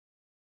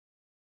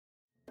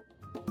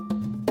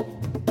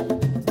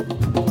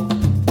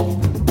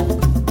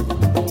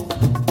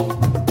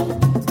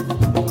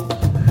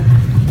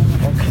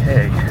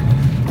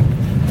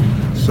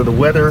so the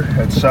weather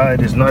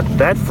outside is not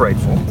that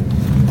frightful.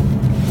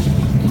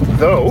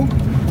 Though,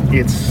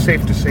 it's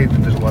safe to say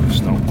that there's a lot of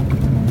snow.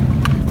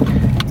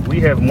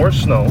 We have more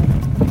snow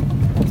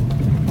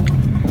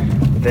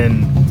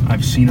than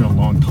I've seen in a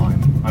long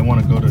time. I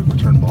want to go to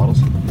return bottles,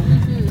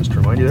 just to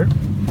remind you there.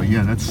 But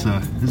yeah, this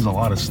is a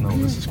lot of snow.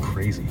 This is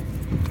crazy.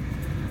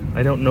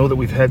 I don't know that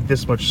we've had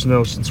this much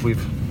snow since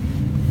we've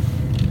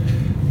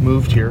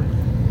moved here.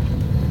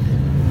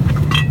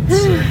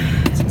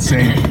 It's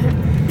insane.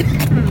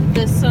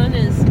 The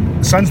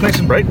sun's nice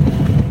and bright.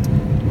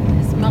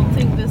 Is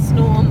melting the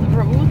snow on the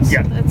roads.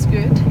 Yeah. That's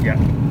good. Yeah.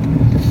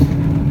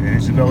 And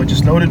Isabella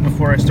just noted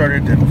before I hit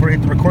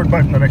the record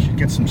button that I should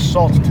get some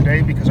salt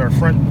today because our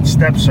front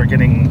steps are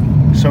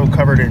getting so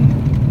covered in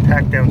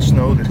packed down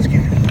snow that it's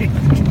getting...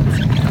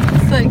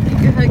 It's like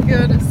I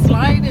got to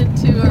slide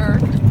into our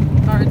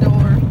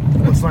door.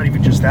 Well, it's not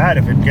even just that.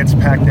 If it gets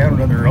packed down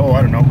another,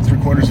 I don't know,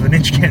 3/4 of an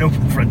inch, can't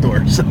open the front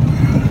door. So.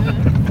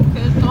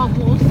 Could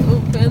almost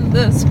open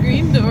the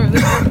screen door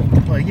there.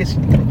 Well, yes,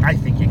 I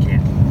think you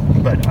can.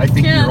 But I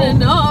think Can't you're all,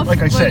 enough,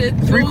 like I said,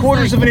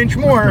 3/4 of an inch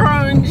more.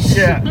 Crunch.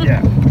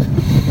 Yeah.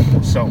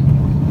 So,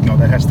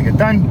 that has to get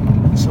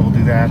done. So we'll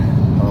do that.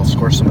 I'll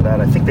score some of that.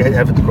 I think they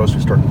have it at the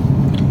grocery store.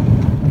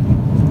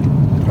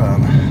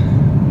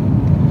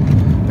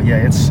 But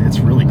yeah, it's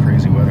really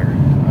crazy weather.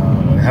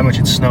 How much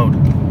it snowed,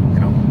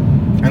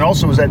 and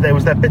also there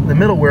was that bit in the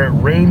middle where it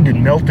rained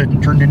and melted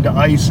and turned into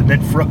ice and then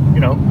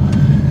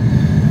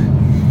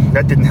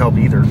that didn't help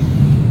either.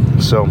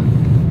 So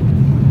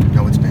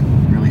it's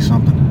been really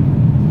something.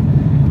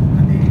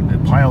 And the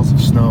piles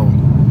of snow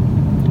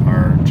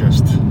are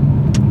just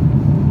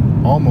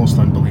almost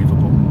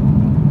unbelievable.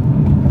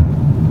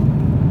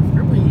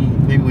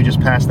 Maybe we just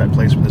passed that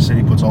place where the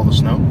city puts all the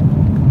snow,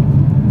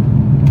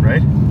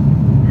 right?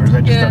 Or is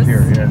that just up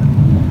here? Yeah.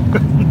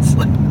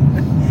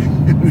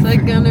 It's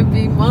like gonna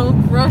be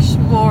Mount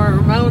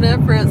Rushmore, Mount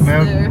Everest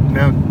there.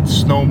 Mount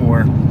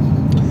Snowmore.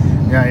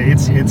 Yeah,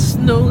 it's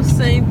Snow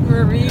Saint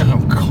Marie. Oh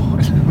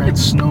God, Mount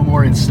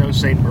Snowmore and Snow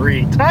Saint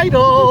Marie.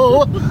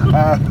 Title.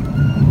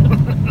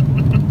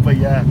 But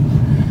yeah,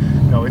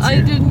 no, it's.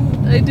 I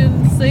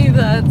didn't say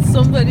that.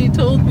 Somebody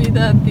told me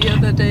that the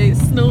other day.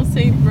 Snow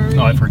Saint Marie.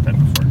 Oh, I've heard that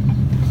before.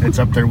 It's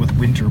up there with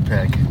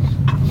Winterpeg.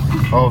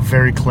 Oh,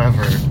 very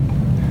clever.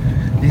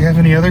 Do you have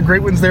any other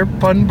great ones there,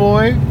 Pun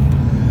Boy?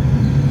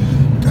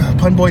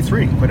 Pun Boy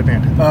 3, quite a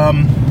band.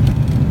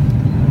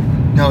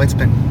 No,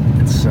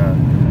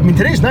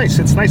 today's nice.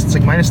 It's nice. It's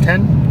like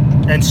 -10,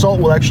 and salt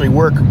will actually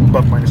work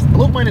above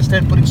below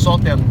 -10. Putting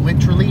salt down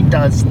literally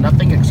does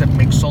nothing except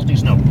make salty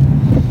snow,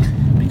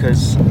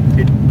 because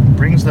it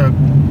brings I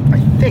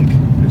think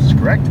this is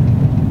correct.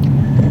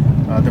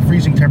 The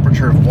freezing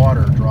temperature of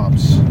water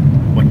drops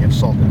when you have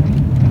salt in it.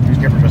 The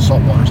freezing temperature of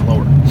salt water is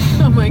lower.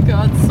 Oh my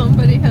God!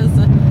 Somebody has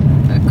a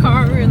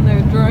car in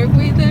their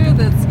driveway there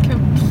that's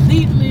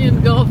completely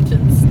engulfed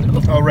in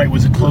snow. Oh right,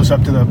 was it close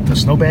up to the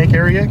snowbank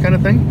area kind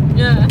of thing?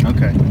 Yeah.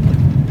 Okay.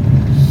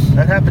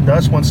 That happened to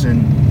us once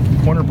in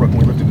Corner Brook when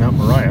we lived at Mount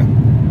Moriah.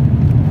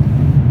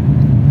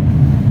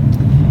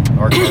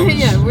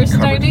 Yeah, we're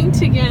starting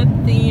to get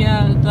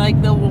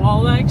the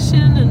wall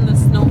action in the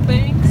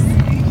snowbanks.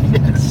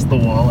 Yes, the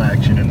wall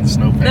action in the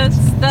snowbanks.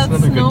 That's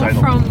snow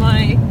from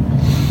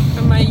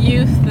my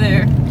youth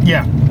there.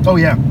 Yeah. Oh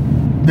yeah.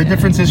 The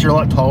difference is you're a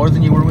lot taller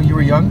than you were when you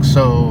were young,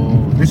 so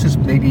this is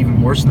maybe even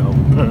more snow.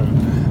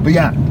 But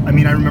yeah, I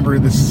remember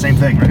this same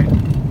thing, right?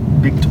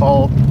 Big,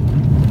 tall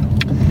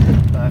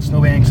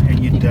snowbanks, and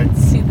you could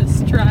see the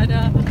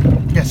strata.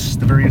 Yes,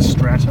 the various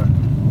strata.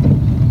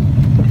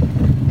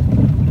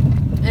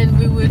 And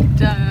we would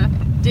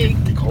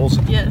dig holes.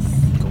 Yes.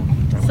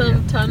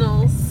 Some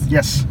tunnels.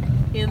 Yes.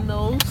 In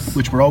those.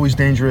 Which were always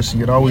dangerous,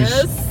 and you'd always,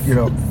 yes.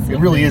 It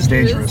really is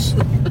dangerous.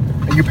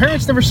 And your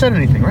parents never said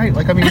anything, right?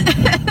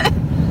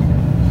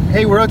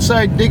 Hey, we're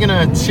outside digging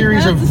a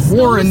series of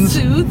warrens.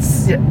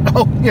 Suits. Yeah.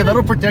 Oh, yeah,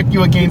 that'll protect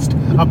you against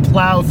a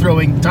plow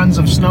throwing tons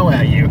of snow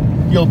at you.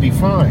 You'll be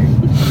fine.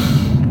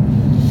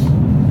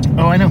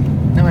 Oh, I know.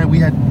 No, we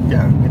had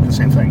the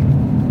same thing.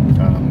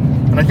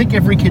 And I think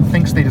every kid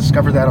thinks they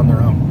discover that on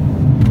their own.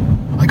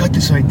 I got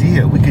this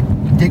idea. We could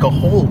dig a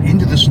hole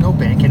into the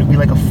snowbank and it'd be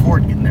like a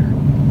fort in there.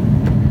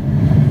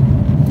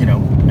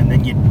 And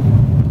then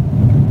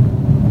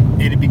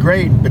it'd be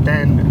great, but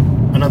then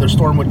another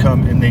storm would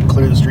come and they'd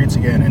clear the streets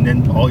again, and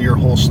then all your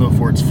whole snow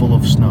fort's full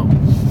of snow,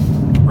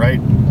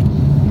 right?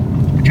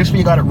 Just when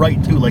you got it right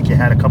too, like you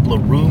had a couple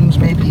of rooms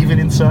maybe even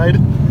inside.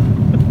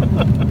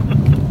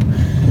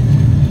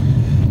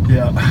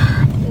 Yeah.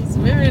 It's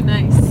very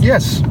nice.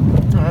 Yes.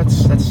 No,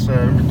 that's I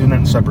remember doing that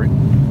in Sudbury.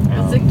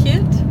 As a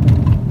kid,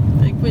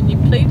 like when you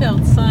played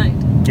outside.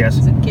 Yes.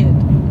 As a kid,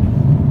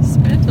 you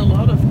spent a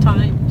lot of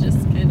time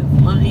just kind of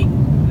lying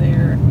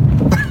there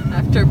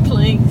after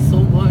playing so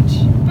much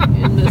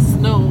in the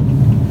snow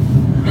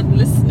and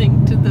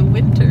listening to the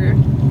winter.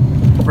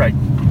 Right.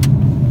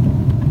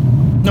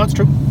 No, it's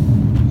true.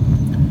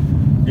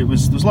 There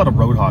was a lot of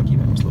road hockey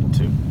when I was little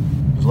too.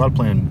 There was a lot of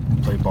playing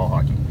ball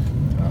hockey.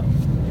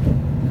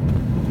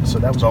 So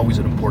that was always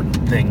an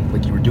important thing.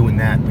 Like you were doing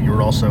that, but you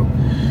were also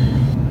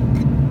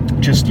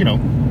just,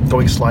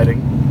 going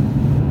sliding,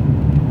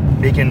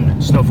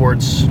 making snow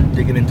forts,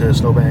 digging into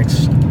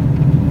snowbanks,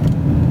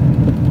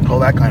 all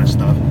that kind of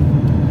stuff.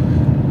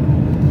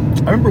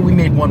 I remember we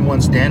made one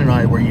once, Dan and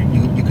I, where you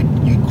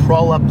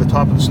crawl up the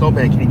top of the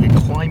snowbank and you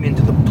climb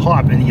into the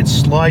top and you'd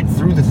slide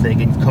through the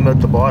thing and come out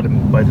the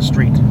bottom by the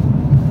street.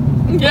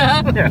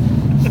 Yeah. Yeah.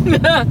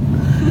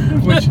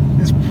 Which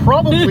is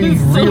probably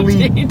So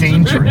really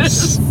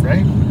dangerous.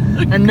 right?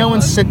 And no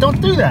one said, don't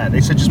do that.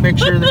 They said, just make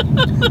sure that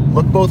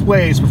look both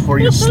ways before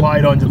you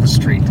slide onto the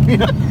street.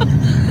 I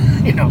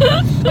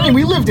mean,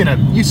 we lived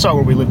you saw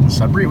where we lived in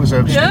Sudbury. It was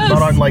a street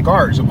not unlike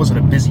ours. It wasn't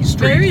a busy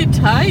street. Very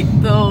tight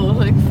though,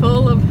 like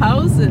full of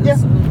houses. Yeah.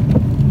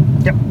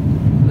 And Yep.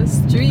 the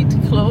street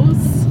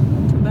close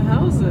to the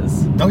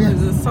houses. Oh, yeah.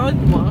 There's a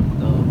sidewalk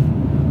though.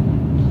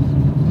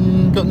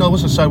 No, it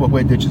wasn't a sidewalk. We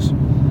had ditches.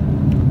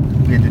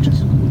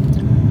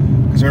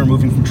 Because I remember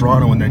moving from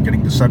Toronto and then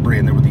getting to Sudbury,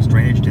 and there were these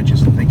drainage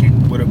ditches, and thinking,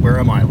 where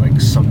am I? Like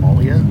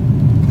Somalia?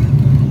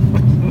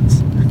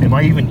 Am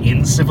I even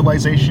in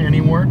civilization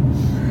anymore?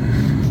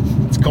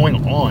 What's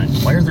going on?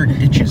 Why are there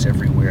ditches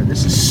everywhere?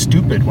 This is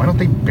stupid. Why don't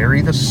they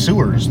bury the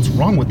sewers? What's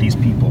wrong with these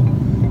people?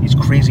 These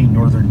crazy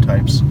northern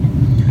types.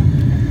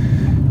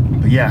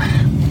 But yeah,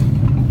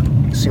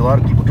 you see a lot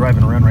of people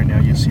driving around right now.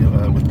 You see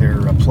with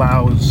their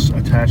plows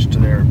attached to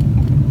their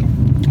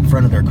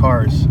front of their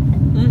cars.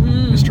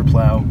 Mm-hmm. Mr.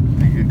 Plow,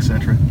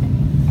 etc.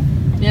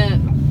 Yeah.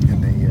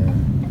 And they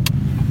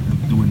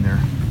doing their,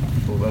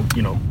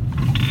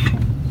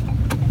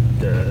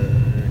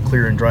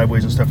 clearing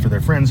driveways and stuff for their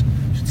friends.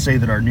 I should say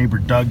that our neighbor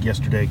Doug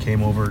yesterday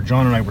came over.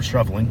 John and I were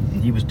shoveling,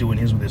 and he was doing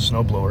his with his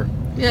snowblower.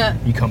 Yeah.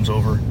 He comes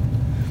over,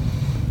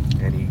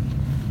 and he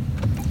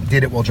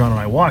did it while John and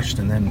I washed,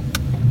 and then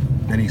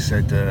he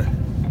said,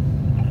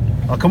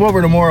 I'll come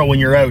over tomorrow when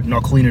you're out and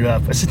I'll clean it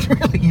up. I said,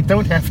 really? You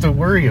don't have to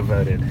worry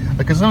about it. Like,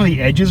 because some of the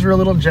edges are a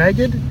little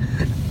jagged.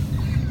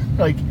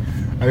 Like,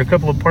 I have a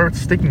couple of parts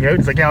sticking out.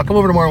 He's like, yeah, I'll come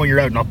over tomorrow when you're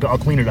out and I'll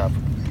clean it up.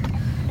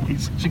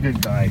 He's such a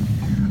good guy.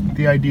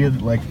 The idea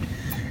that, like,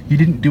 you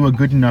didn't do a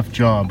good enough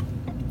job.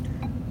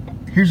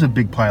 Here's a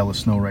big pile of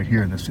snow right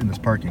here in this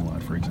parking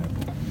lot, for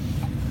example.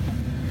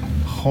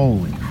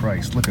 Holy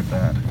Christ, look at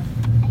that.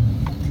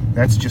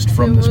 That's just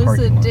from this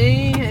parking lot. There was a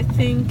day, I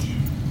think,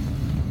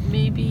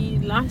 maybe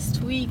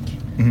last week,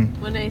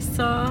 when I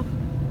saw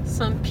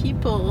some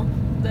people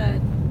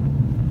that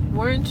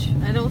weren't,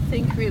 I don't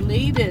think,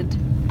 related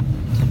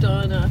to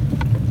Donna,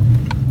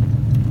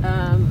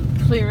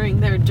 clearing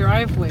their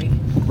driveway.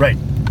 Right.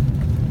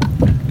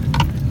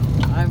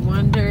 I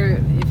wonder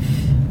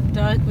if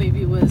Doug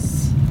maybe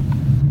was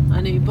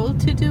unable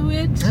to do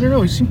it. I don't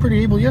know, he seemed pretty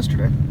able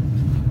yesterday.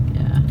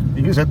 Yeah.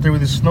 He was out there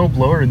with his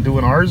snowblower and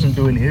doing ours and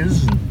doing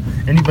his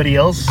and anybody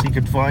else he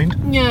could find.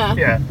 Yeah.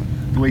 Yeah,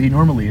 the way he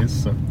normally is,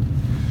 so.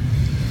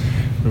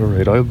 All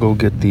right, I'll go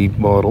get the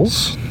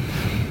bottles.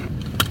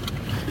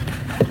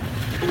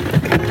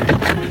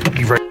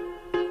 Be right.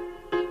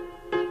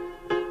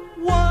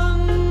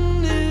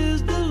 One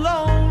is the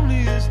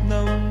loneliest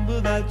number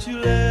that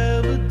you'll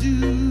ever do.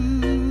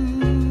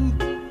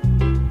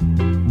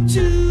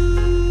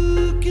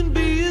 Two can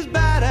be as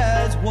bad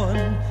as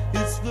one.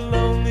 It's the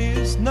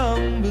loneliest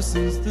number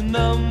since the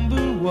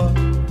number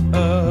one.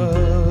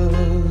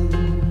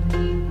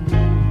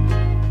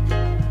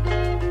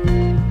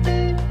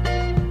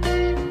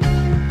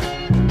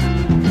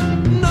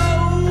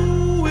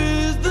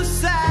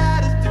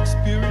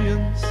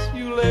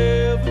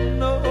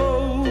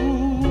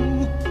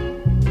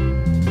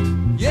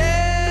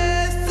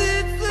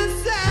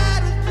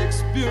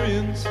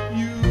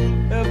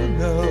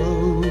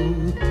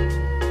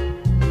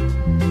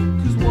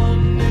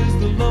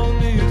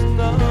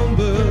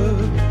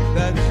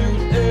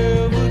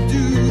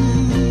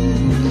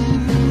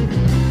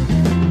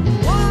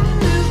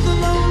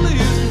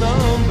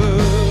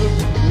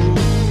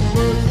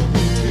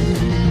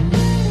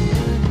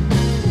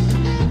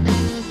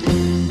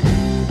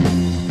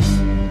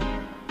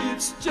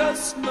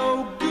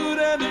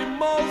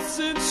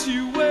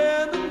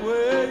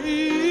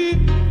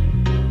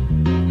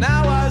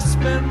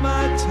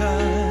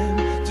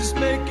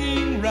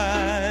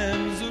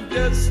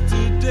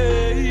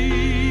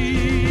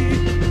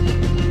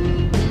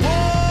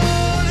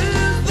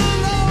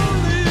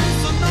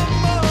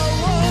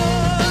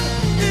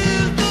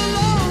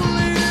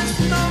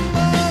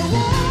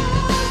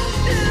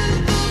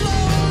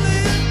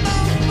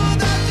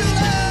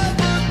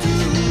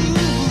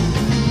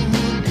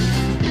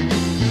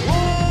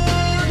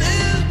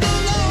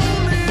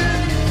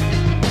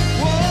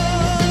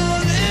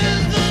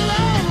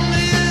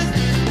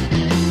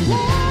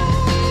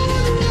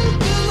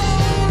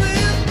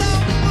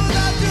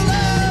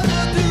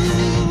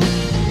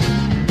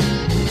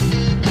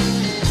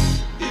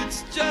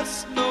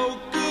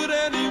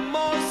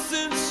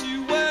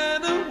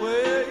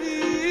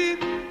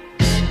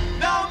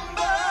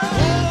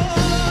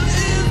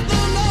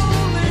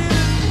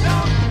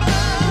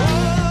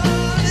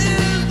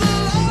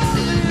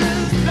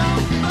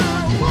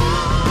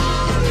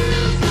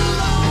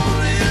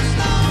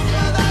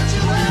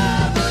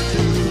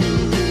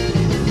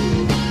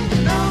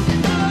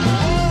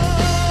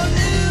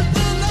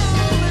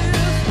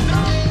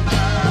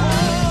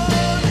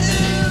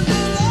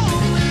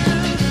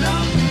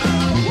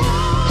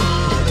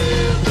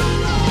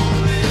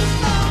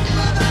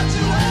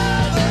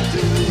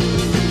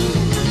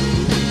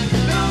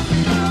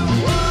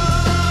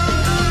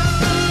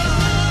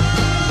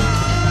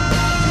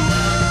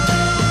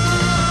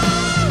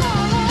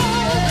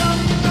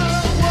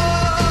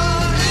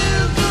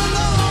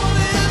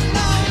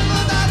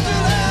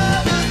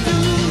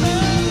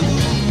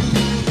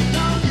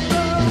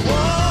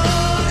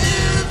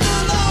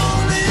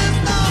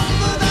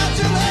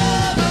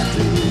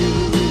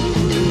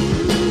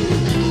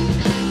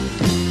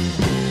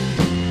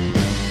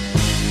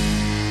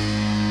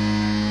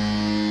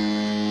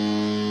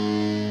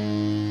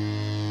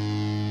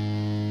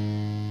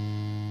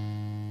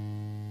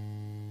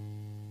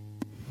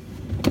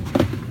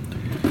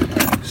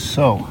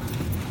 So,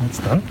 that's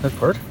done, that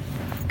part.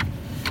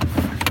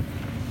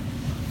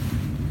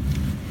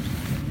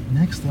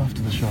 Next, off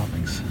to the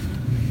shoppings.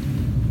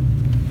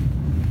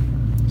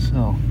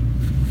 So,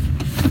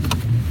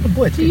 oh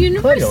boy, it's Do getting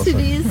cloudy outside.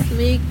 universities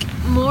make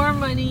more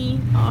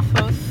money off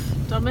of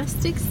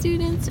domestic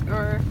students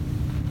or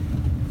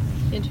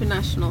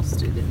international It's the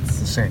students?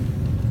 same.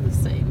 The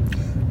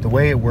same. The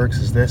way it works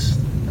is this: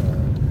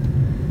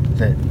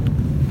 that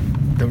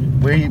the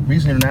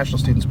reason international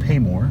students pay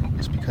more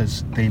is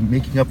because they're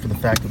making up for the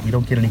fact that we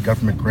don't get any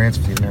government grants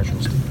for the international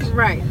students.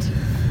 Right.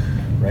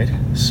 Right?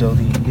 So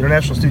the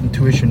international student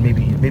tuition,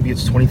 maybe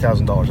it's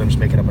 $20,000. I'm just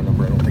making up a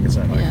number. I don't think it's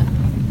that high. Yeah.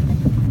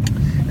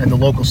 And the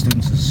local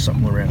students is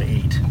something around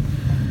 8.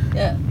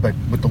 Yeah. But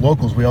with the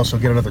locals, we also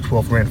get another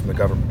 12 grand from the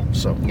government.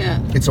 So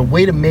Yeah. it's a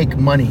way to make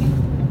money.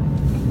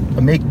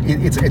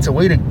 It's a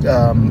way to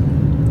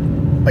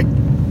like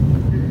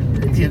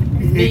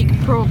Make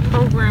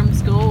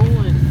programs go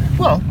and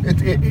well,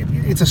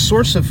 it's a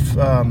source of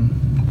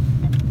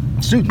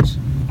students,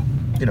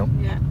 you know.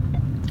 yeah.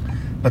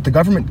 But the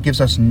government gives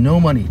us no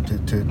money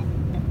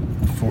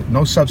for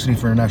no subsidy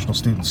for international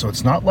students. So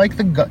it's not like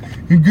the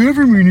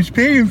government is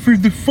paying for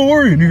the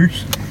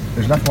foreigners.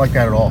 There's nothing like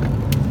that at all.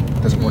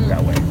 It doesn't work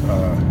that way.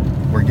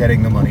 We're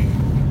getting the money.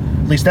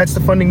 At least that's the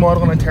funding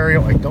model in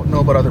Ontario. I don't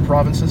know about other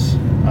provinces.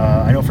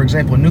 I know, for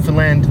example, in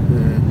Newfoundland,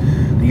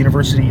 the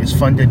university is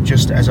funded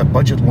just as a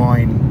budget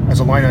line, as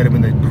a line item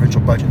in the provincial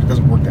budget. It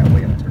doesn't work that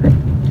way in Ontario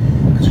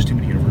because there's too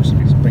many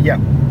universities. But yeah,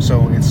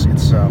 so it's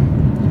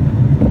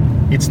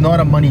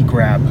not a money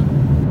grab.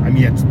 I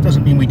mean, it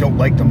doesn't mean we don't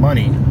like the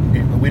money.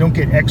 We don't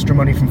get extra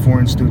money from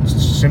foreign students.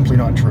 It's simply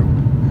not true.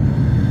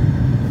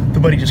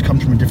 The money just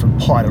comes from a different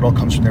pot. It all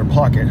comes from their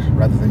pocket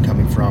rather than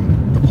coming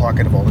from the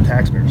pocket of all the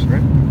taxpayers,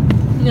 right?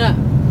 Yeah.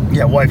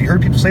 Yeah, well, have you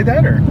heard people say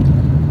that, or?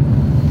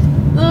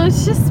 No,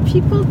 it's just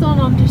people don't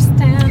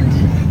understand.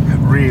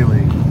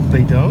 Really?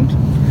 They don't?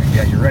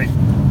 Yeah, you're right.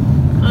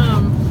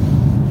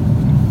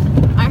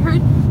 I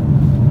heard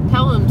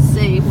Pelham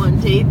say one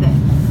day that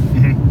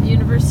Mm-hmm. the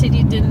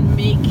university didn't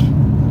make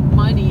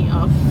money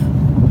off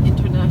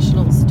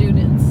international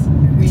students,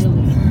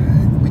 really,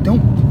 We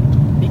don't.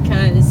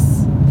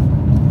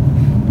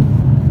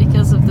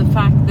 because of the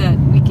fact that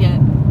we get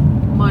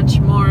much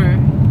more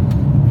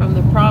from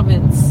the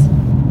province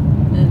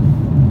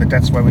than But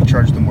that's why we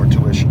charge them more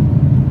tuition.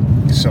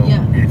 So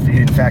Yeah. it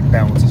in fact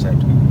balances out.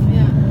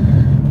 yeah.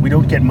 We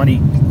don't get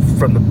money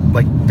from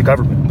the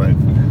government, but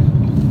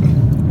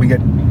we get.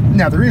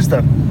 Now there is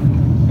the.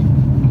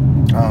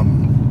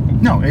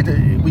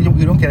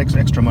 We don't get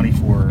extra money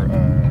for.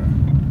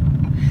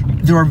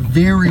 There are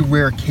very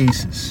rare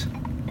cases,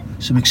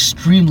 some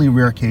extremely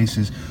rare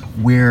cases,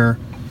 where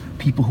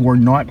people who are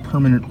not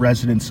permanent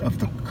residents of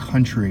the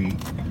country,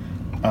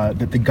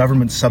 that the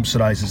government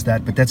subsidizes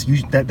that. But that's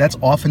usually that's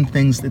often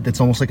things that's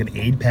almost like an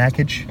aid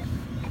package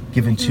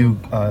given to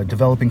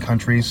developing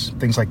countries,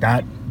 things like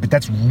that. But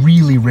that's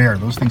really rare.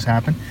 Those things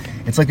happen.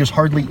 It's like there's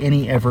hardly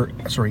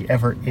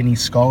ever any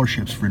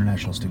scholarships for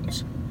international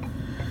students.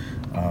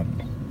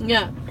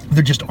 Yeah.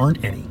 There just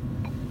aren't any.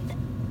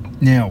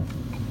 Now,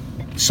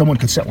 someone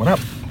could set one up,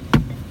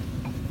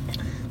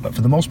 but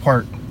for the most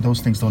part, those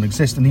things don't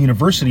exist. And the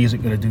university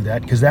isn't going to do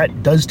that because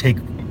that does take,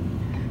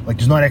 like,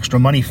 there's not extra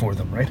money for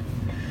them, right?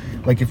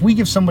 Like, if we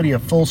give somebody a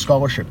full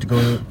scholarship to go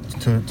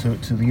to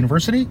the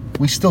university,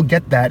 we still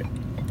get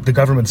the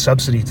government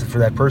subsidy for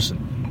that person.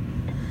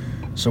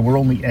 So we're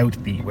only out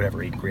the whatever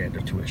 $8 grand or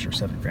 $2-ish or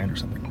 $7 grand or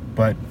something.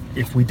 But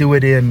if we do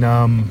it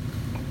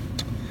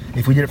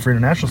if we did it for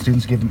international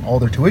students, give them all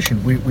their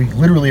tuition, we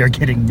literally are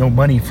getting no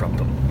money from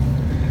them,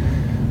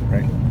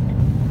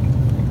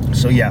 right?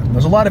 So yeah,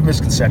 there's a lot of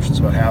misconceptions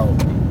about how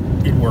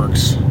it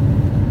works.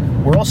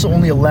 We're also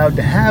only allowed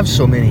to have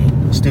so many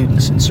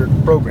students in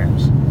certain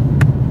programs,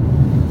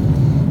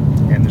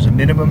 and there's a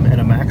minimum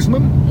and a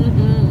maximum,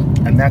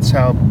 and that's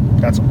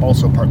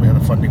also partly how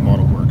the funding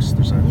model works.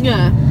 There's a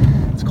Yeah.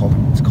 it's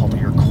called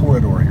your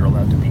corridor you're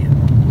allowed to be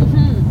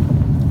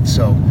in.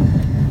 So,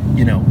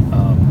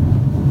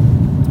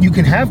 you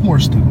can have more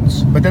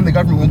students, but then the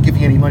government won't give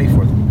you any money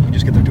for them. You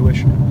just get their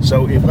tuition.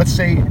 So if, let's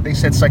say, they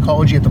said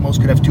psychology at the most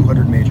could have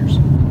 200 majors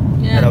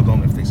Yeah. at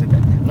Algoma, if they said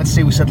that. Let's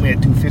say we suddenly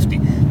had 250.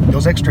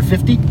 Those extra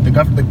 50, the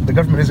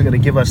government isn't going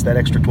to give us that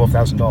extra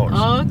 $12,000.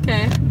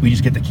 Okay. We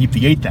just get to keep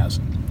the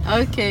 8,000.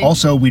 Okay.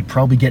 Also, we'd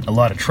probably get in a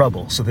lot of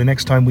trouble. So the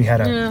next time we had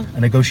Yeah. a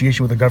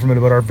negotiation with the government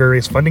about our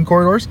various funding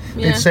corridors,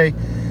 Yeah. they'd say,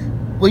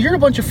 well, you're a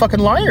bunch of fucking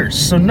liars,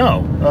 so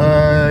no.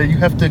 You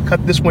have to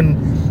cut this one.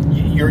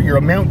 Your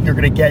amount you're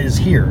going to get is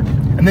here.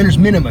 And then there's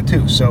minima,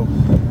 too. So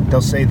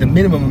they'll say the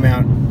minimum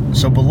amount,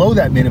 so below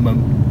that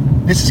minimum,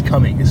 this is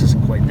coming. This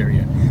isn't quite there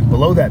yet.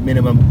 Below that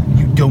minimum,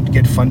 you don't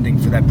get funding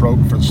for that for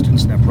the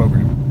students in that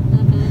program.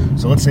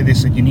 So let's say they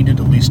said you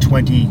needed at least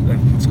 20,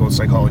 let's go with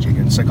psychology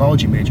again,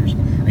 psychology majors,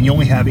 and you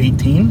only have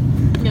 18,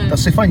 Yeah. they'll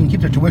say, fine, you can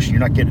keep their tuition.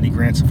 You're not getting any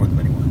grants for them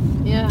anymore.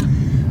 Yeah.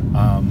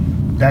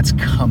 That's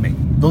coming.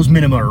 Those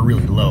minima are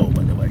really low,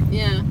 by the way,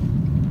 Yeah.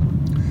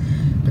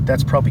 but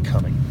that's probably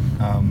coming.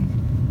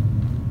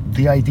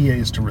 The idea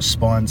is to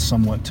respond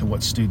somewhat to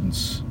what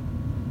students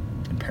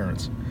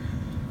parents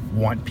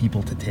want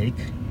people to take,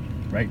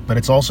 right? But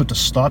it's also to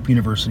stop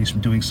universities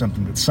from doing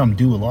something that some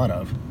do a lot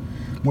of.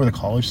 More the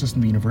college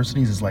system, the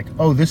universities is like,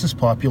 oh, this is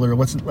popular.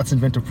 Let's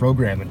invent a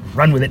program and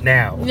run with it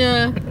now.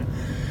 Yeah.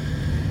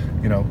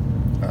 You know,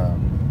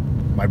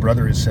 my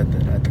brother has said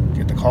that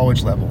at the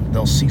college level,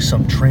 they'll see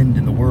some trend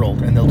in the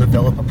world and they'll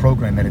develop a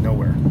program out of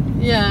nowhere.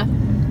 Yeah.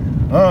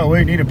 Oh,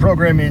 we need a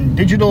program in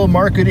digital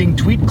marketing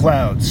tweet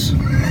clouds.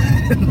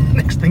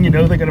 Next thing you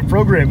know, they got a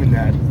program in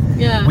that.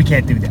 Yeah. We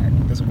can't do that.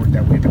 It doesn't work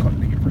that way at the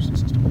university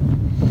system.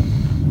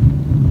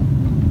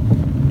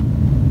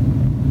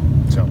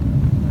 So,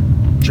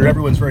 sure,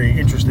 everyone's very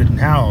interested in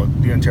how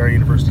the Ontario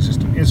university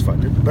system is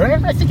funded, but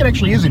I think it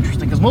actually is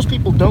interesting because most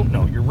people don't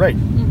know. You're right.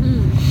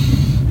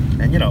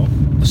 Mm-hmm. And, you know,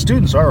 the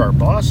students are our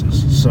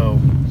bosses, so...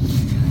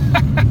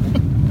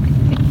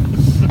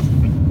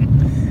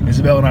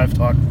 Isabel and I have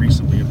talked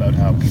recently about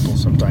how people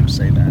sometimes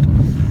say that,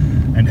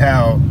 and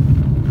how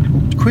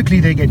quickly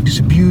they get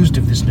disabused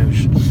of this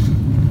notion.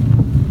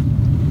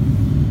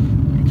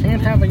 You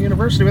can't have a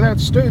university without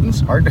students.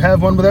 Hard to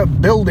have one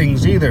without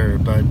buildings either,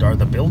 but are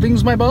the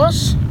buildings my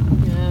boss?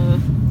 Yeah.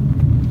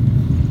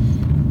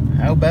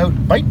 How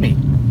about bite me?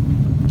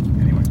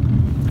 Anyway.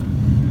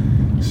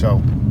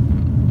 So...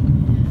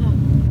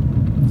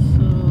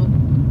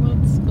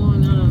 What's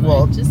going on?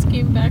 Well, I just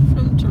came back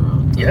from Toronto.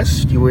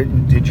 Yes, you went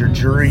and did your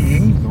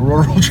jurying, the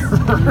rural juror.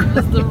 It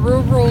was the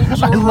rural juror.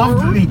 I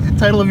loved the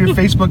title of your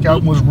Facebook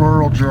album was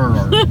Rural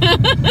Juror.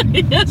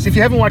 Yes. See, if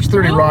you haven't watched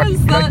 30 Rock, Was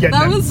you're not that, getting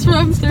that was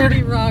from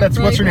 30 Rock, That's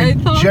right? what's her name?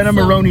 I thought Jenna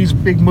so. Maroney's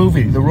big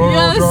movie, The Rural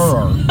Yes.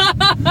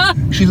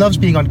 Juror. She loves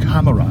being on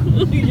camera.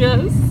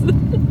 Yes.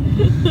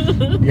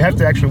 You have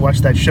to actually watch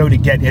that show to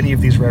get any of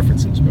these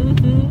references.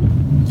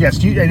 Mm-hmm.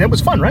 Yes, and that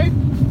was fun, right?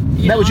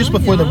 And that was just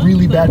before the Yeah,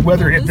 really bad but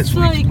weather hit it this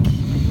was week. like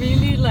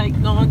really like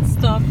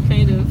non-stop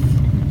kind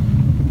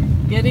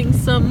of getting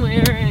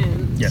somewhere,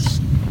 and Yes.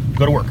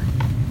 Go to work.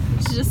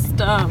 it's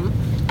just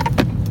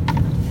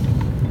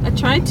I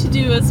tried to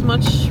do as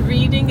much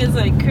reading as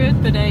I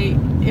could, but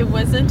it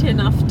wasn't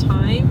enough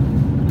time.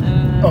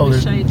 Oh,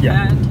 Wish I'd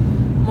yeah. had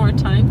more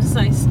time because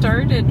I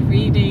started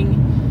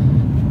reading.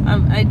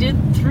 I did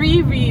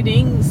 3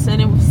 readings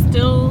and it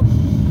still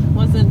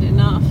wasn't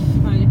enough.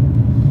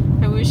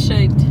 I wish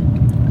I'd.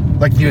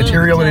 Like the Looked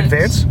material in at-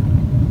 advance?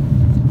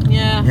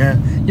 Yeah. Yeah.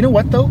 You know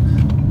what, though?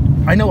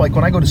 I know, like,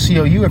 when I go to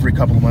COU every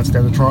couple of months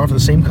down to Toronto for the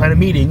same kind of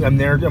meeting, I'm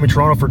in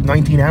Toronto for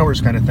 19 hours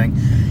kind of thing.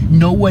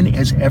 No one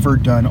has ever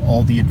done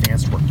all the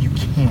advanced work. You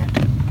can't.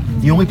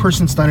 The only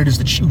person that's done it is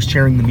who's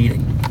chairing the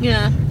meeting.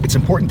 Yeah. It's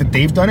important that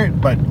they've done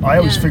it, but I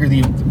always Yeah.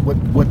 figure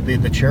what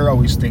the chair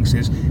always thinks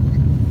is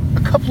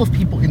a couple of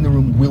people in the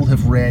room will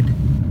have read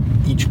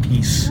each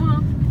piece.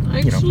 Well,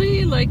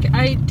 actually, like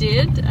I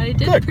did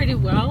Good. pretty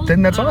well.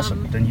 Then that's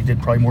awesome. Then you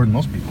did probably more than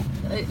most people.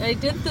 I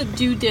did the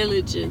due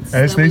diligence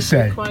As that they was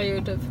say.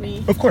 required of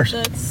me. Of course.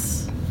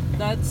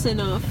 That's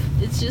enough.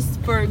 It's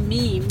just for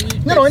me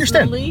No, I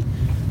understand. personally.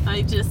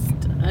 I guess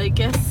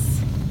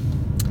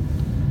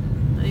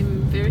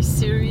I'm very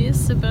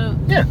serious about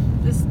Yeah,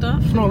 this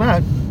stuff. and all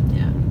that.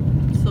 Yeah.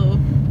 So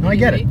No, I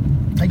get it.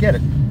 I get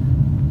it.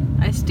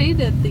 I stayed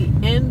at the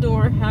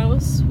Andor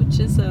House, which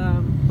is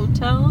a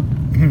hotel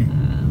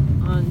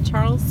on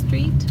Charles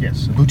Street.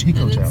 Yes, a boutique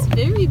And hotel. it's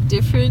very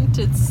different.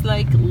 It's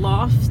like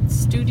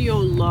studio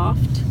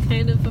loft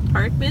kind of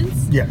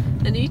apartments. Yeah.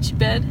 And each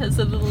bed has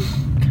a little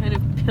kind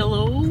of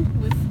pillow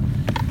with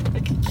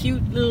like a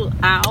cute little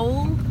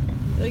owl.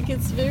 Like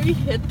it's very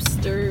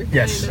hipster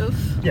Yes. kind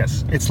of.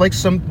 Yes, it's like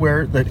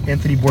somewhere that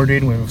Anthony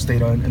Bourdain would have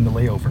stayed on in the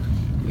layover.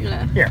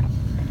 Yeah. Yeah.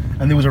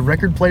 And there was a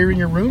record player in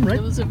your room, right?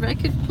 There was a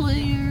record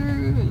player.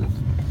 And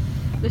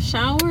the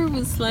shower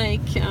was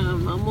like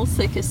almost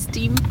like a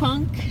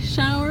steampunk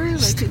shower.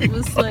 Like it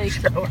was Steampunk like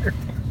shower.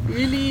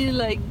 really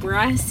like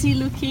brassy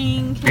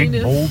looking kind Big,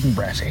 of. bold, and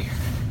brassy.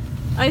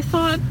 I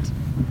thought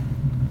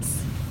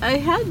I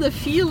had the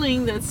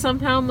feeling that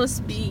somehow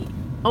must be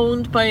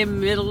owned by a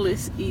Middle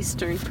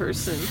Eastern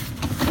person.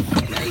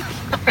 Like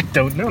I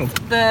don't know.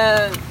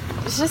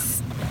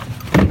 just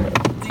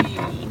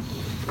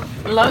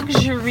the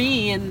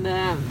luxury in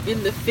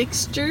the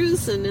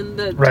fixtures and in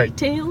the Right.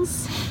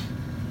 details.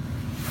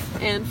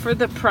 And for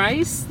the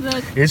price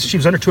that She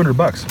was under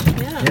 $200.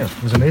 yeah. Yeah,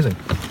 it was amazing.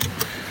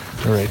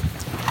 All right.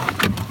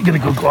 You gonna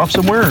go off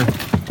somewhere? Or?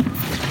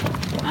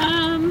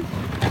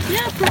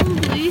 Yeah,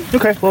 probably.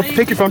 Okay, well, I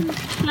take your phone. didn't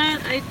Plan.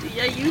 I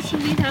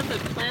usually have a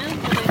plan,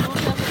 but I don't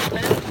have a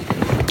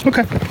plan.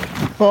 Okay.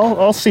 Well,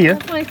 I'll see I you.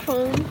 have my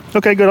phone.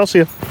 Okay, good. I'll see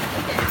you.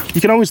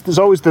 You can always. There's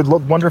always the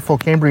wonderful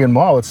Cambrian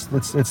Mall. It's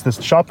the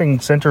shopping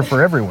center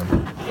for everyone.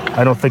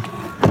 I don't think.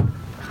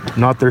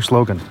 Not their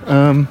slogan.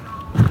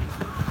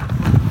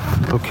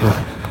 Okay.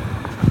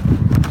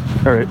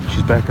 All right.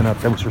 She's backing up.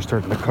 That was her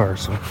starting the car.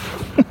 So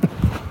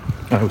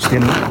I was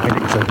standing behind it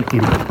because I'm an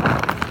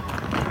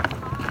idiot.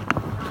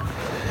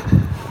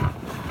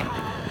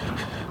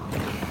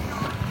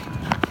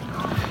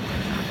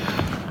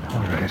 All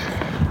right.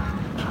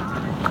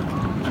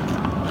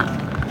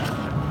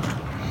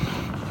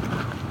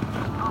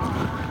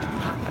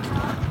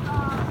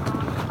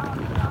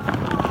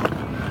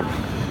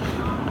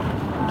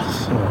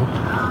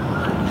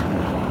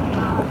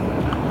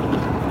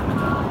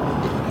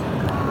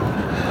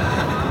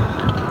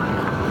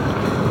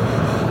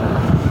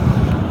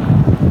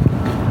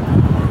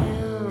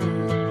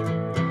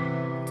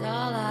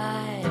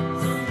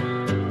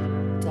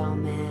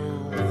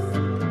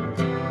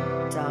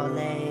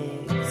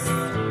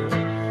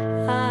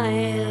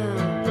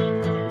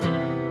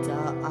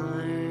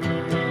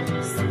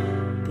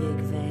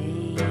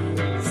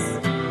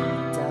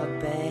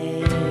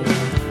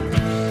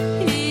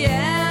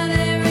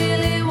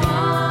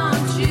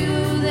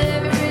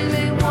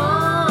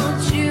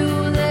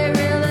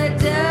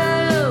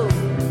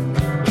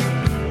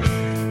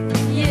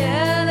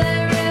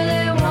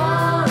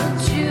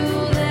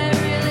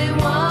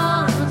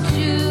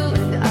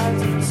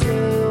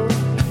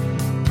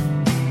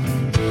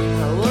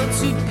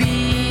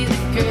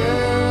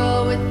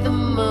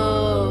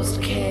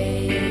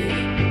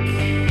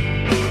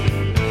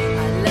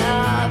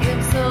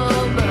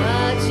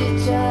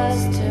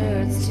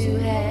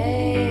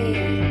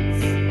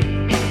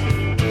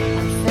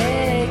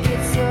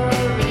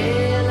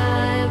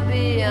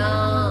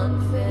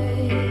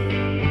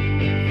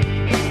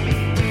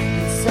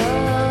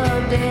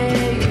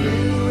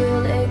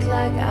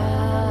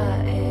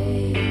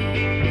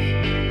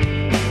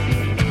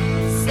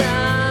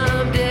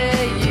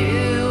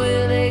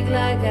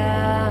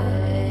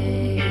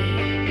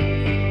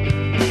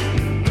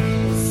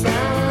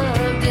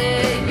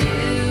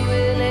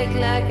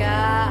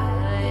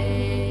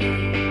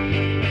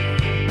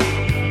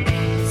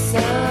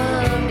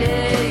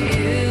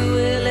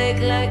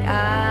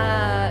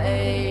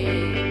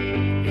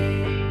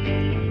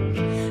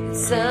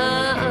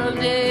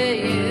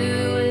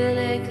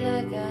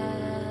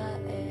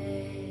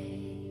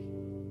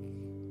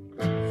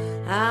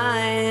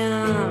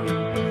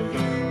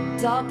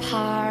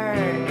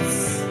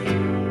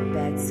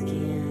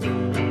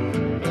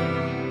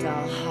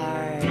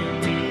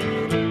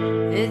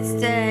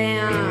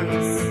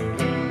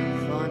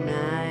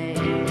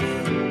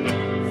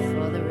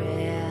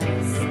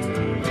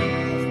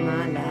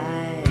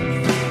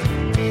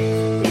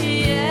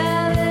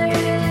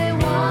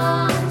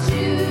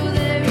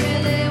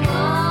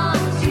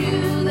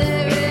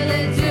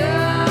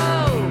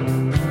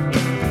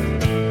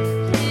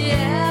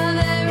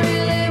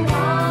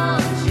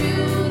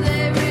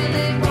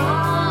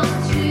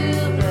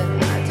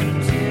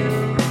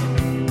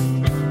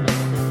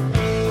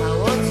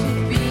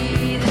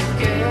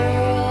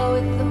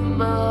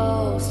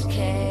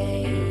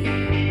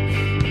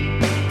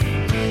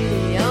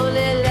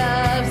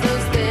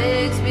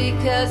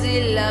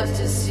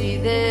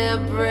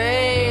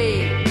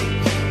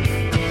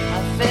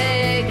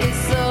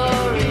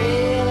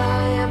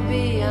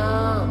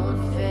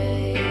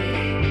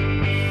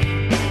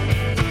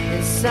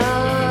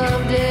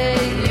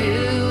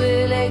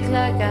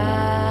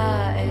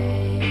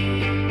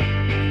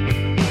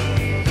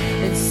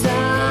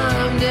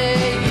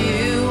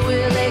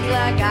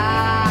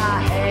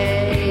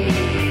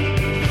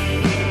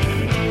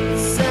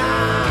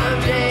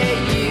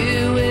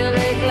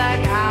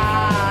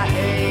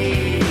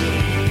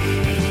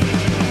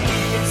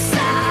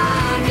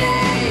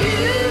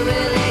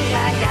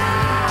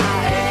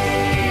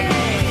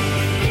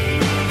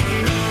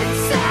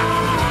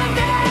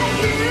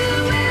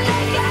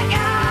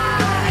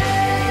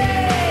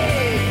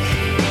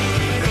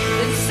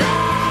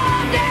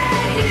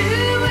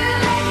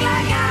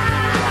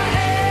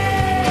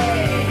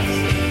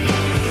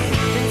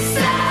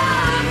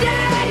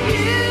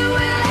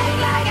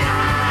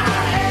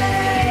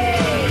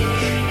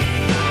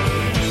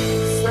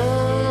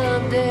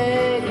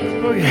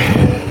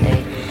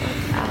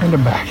 send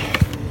him back.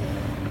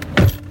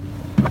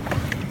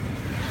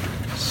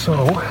 So,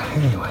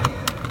 anyway.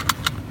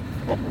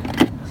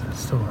 Is that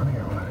still running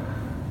or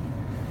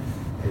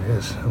what? It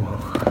is. Well.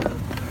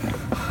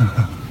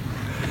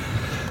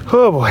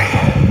 Oh boy.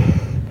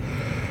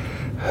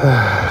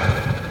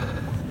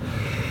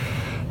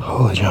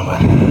 Holy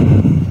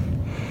jumping.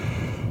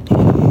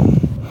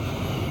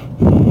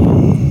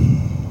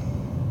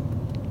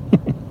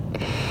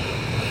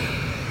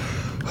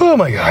 Oh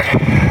my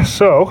God.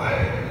 So,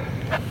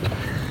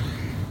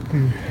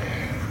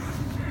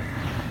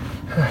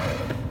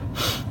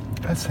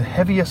 that's the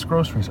heaviest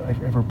groceries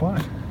I've ever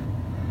bought.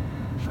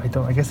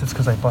 I guess it's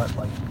because I bought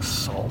like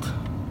salt.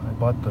 I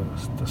bought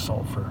the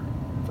salt for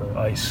the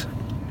ice.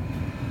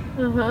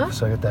 Uh-huh.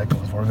 So I got that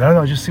going for me. I don't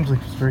know, it just seems like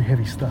it's very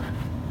heavy stuff.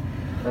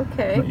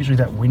 Okay. I'm not usually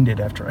that winded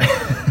after I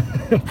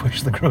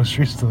push the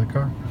groceries to the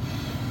car.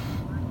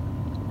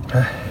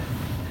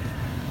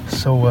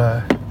 So,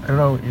 I don't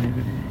know,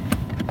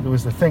 it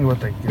was the thing about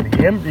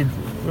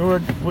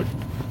what,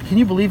 can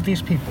you believe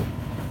these people?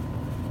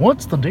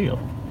 What's the deal?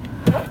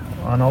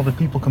 On all the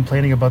people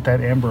complaining about that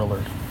Amber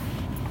Alert.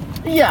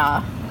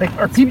 Yeah. Like,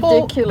 are It's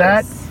people ridiculous.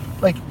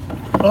 that, like,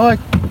 oh,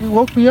 you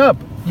woke me up.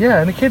 Yeah,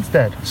 and the kid's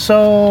dead.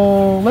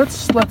 So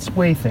let's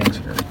weigh things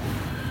here.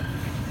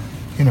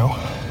 You know,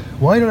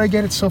 why did I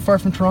get it so far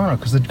from Toronto?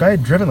 Because the guy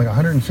had driven like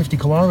 150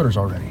 kilometers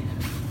already.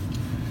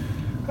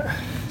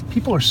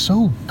 People are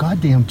so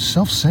goddamn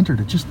self-centered.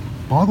 It just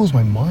boggles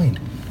my mind.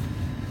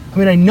 I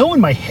mean, I know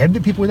in my head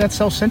that people are that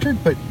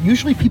self-centered, but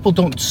usually people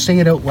don't say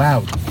it out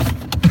loud.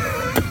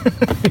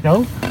 You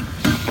know?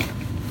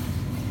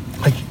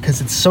 Like,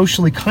 because it's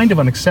socially kind of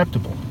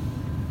unacceptable.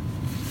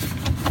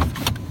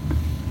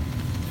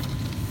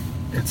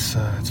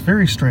 It's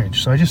very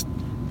strange. So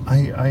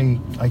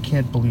I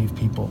can't believe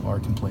people are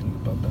complaining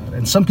about that.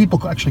 And some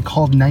people actually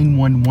called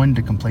 911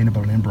 to complain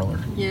about an Amber Alert.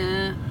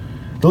 Yeah.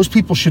 Those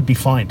people should be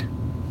fined.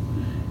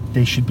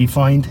 They should be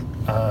fined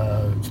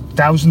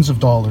thousands of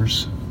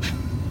dollars,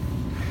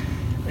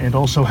 and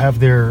also have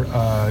their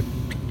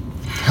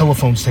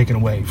telephones taken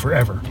away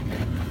forever.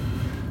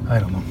 I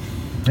don't know.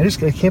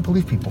 I can't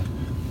believe people.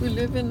 We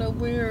live in a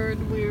weird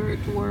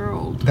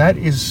world. That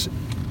is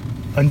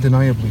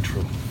undeniably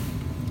true.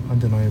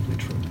 Undeniably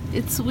true.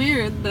 It's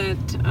weird that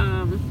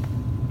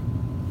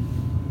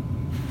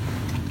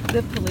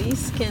the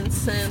police can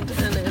send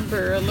an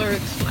Amber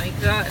Alert like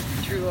that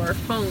through our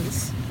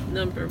phones.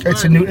 Number one.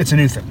 It's a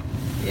new thing.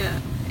 Yeah,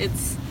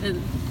 it's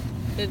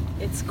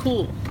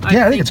cool.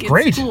 Yeah, I think it's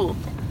great. Cool.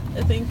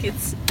 I think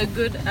it's a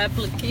good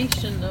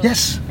application of,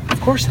 Yes,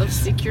 of course it of is.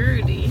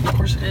 security. Of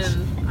course it is.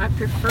 And I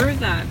prefer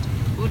that.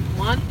 Would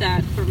want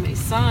that for my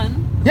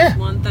son. Yeah. Would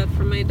want that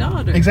for my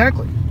daughter.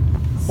 Exactly.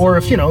 Or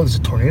if, So you know, there's a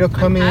tornado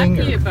coming. I'm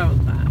happy or,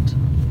 about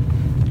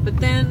that. But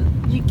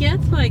then you get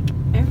like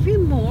every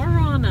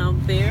moron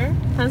out there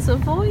has a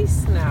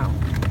voice now.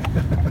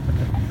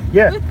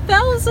 yeah, With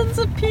thousands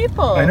of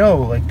people. I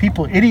know. Like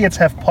idiots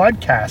have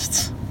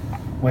podcasts.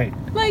 Wait.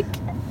 Like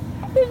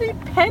really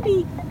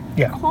petty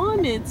Yeah.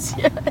 comments.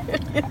 Yeah,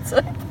 it's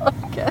a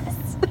podcast.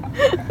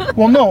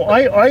 Well, no,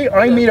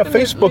 I made a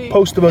Definitely. Facebook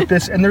post about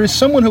this, and there is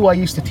someone who I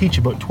used to teach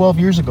about 12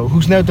 years ago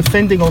who's now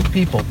defending old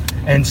people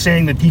and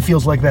saying that he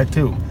feels like that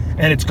too.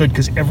 And it's good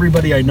because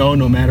everybody I know,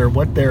 no matter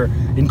what their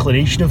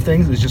inclination of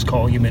things, is just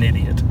calling him an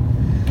idiot.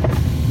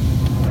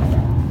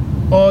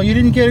 Oh, you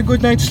didn't get a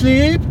good night's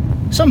sleep?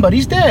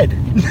 Somebody's dead.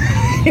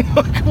 You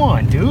know, come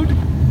on, dude.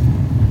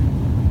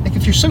 Like,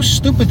 if you're so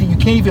stupid that you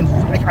can't even...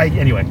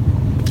 anyway,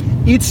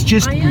 it's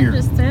just I weird.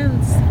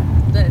 understand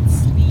that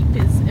sleep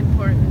is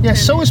important. Yeah, and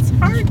so is- it's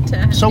hard to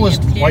have so is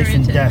be a life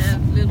and parent death.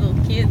 have little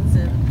kids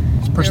and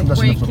This person they're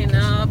doesn't have little waking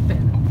kids. up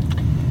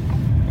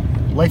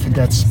and Life and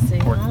death's say,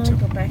 important too.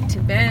 go back to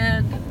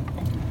bed.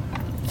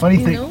 Funny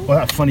you thing, know, well,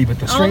 not funny, but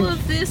the All strange...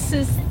 of this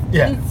is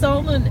Yeah. it's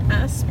all an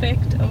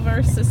aspect of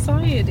our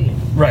society.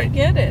 I Right.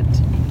 get it.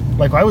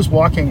 Like, I was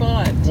walking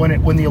But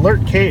when the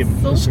alert came.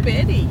 It was so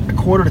petty. a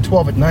quarter to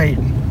 12 at night.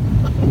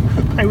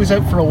 I was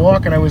out for a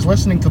walk and I was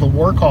listening to the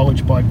War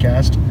College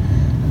podcast,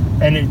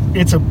 and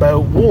it's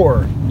about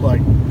war.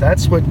 Like,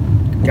 that's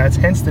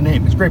hence the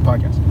name. It's a great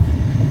podcast.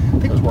 I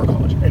think it was War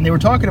College, and they were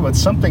talking about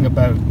something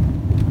about,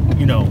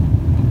 you know,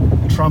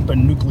 Trump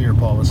and nuclear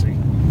policy.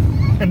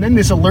 And then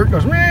this alert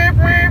goes,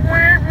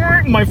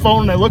 my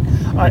phone, and I look,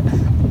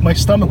 my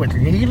stomach went.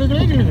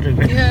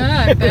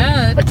 Yeah, I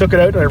bet. I took it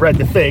out and I read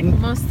the thing.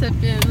 Must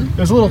have been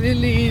was a little-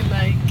 really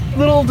like, A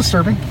little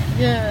disturbing.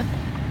 yeah.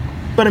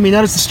 But I mean,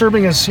 not as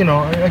disturbing as, you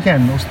know,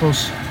 again,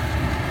 those.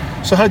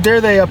 So how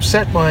dare they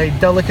upset my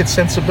delicate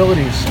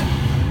sensibilities?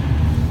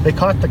 They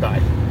caught the guy.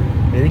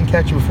 They didn't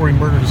catch him before he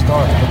murdered his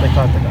daughter, but they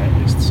caught the guy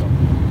at least. So,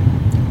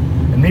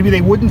 and maybe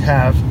they wouldn't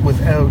have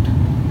without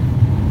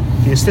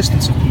the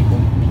assistance of people.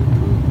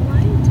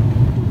 Why do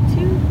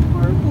people do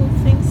horrible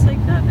things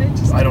like that?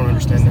 I don't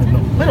understand that. No,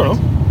 I don't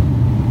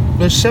know.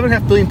 There's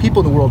 7.5 billion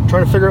people in the world.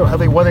 Trying to figure out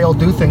why they all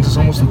do things is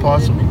almost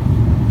impossible.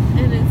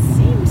 And it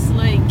seems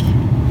like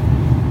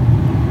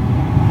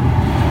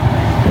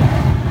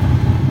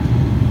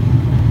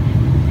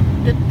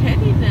the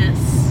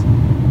pettiness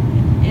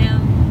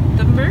and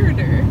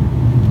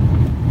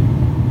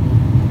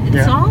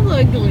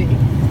ugly.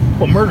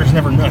 Well, murder's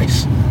never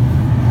nice.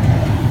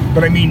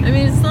 But I mean,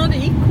 it's not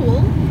equal.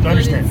 I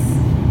understand.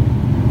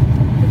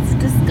 It's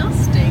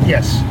disgusting.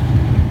 yes.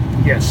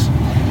 Yes.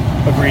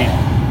 Agreed.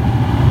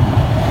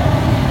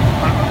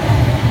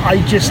 I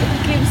just, It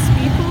gives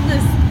people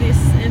this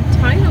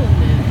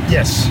entitlement.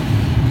 yes.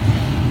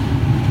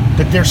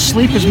 That their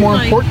sleep is be more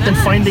like important than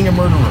that. finding a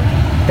murderer.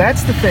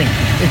 That's the thing.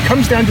 It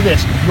comes down to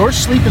this. Your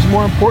sleep is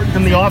more important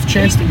than the off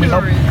chance that we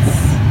help.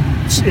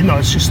 Ignorance. No,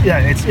 it's just, yeah,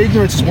 it's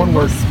ignorance is one It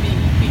word. must be,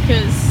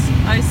 because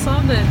I saw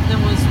that there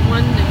was a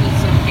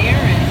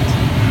parent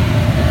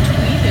who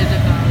tweeted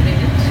about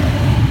it,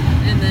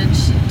 and then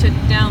she took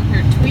down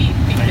her tweet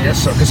because I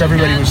guess so, because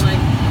everybody she had, was like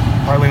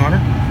piling on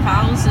her.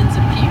 thousands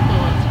of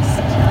people.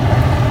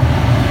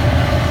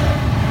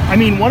 I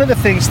mean, one of the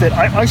things that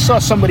I saw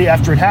somebody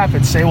after it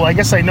happened say, well, I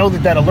guess I know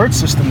that alert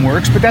system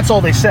works, but that's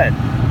all they said.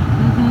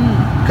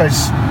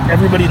 Because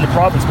everybody in the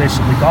province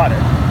basically got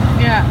it.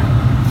 Yeah.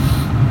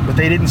 But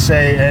they didn't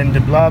say, and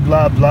blah,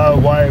 blah, blah,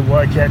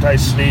 why can't I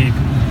sleep?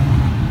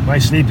 My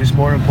sleep is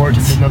more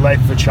important than the life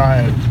of a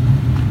child.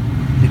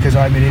 Because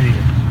I'm an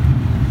idiot.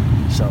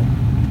 So,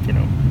 you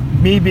know,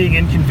 me being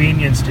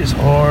inconvenienced is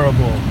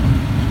horrible.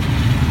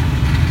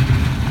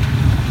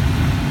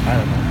 I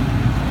don't know.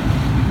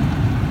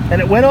 And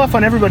it went off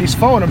on everybody's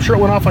phone. I'm sure it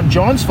went off on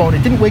John's phone.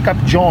 It didn't wake up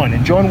John,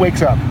 and John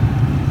wakes up.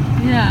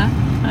 Yeah.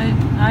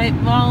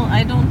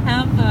 I don't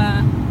have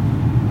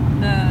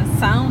the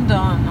sound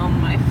on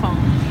my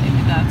phone.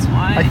 Maybe that's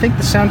why. I think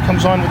the sound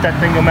comes on with that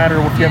thing no matter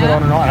if you have it Yeah.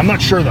 on or not. I'm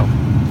not sure though.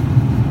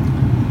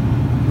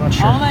 I'm not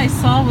sure. All I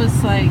saw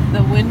was like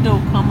the window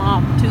come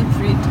up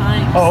 2-3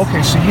 times. Oh,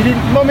 okay. So you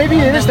didn't. Well, maybe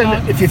it is then.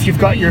 lock If you've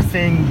got your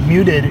thing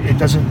muted, it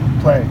doesn't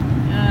play.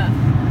 Yeah.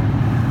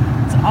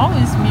 It's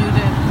always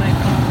muted, my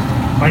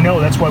phone. I know.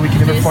 That's why we can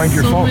never There's find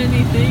your so phone.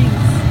 many things.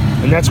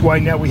 And that's why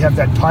now we have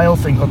that tile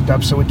thing hooked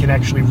up, so it can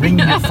actually ring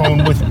your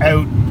phone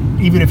without,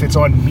 even if it's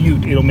on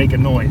mute, it'll make a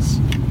noise.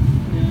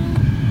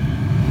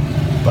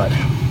 But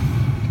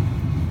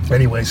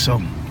anyway, so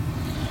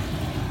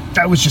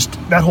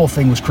that whole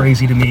thing was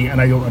crazy to me, and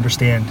I don't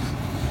understand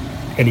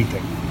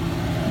anything.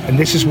 And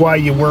this is why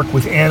you work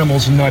with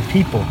animals and not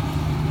people,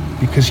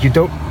 because you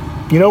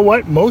know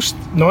what? Most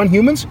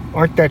non-humans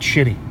aren't that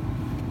shitty.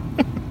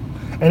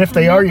 And if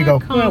they are, you go,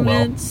 Another oh well.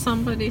 comment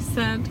somebody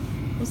said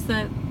was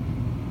that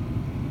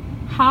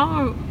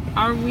how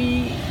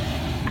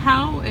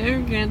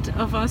arrogant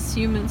of us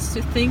humans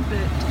to think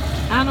that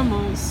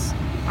animals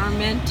are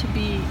meant to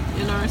be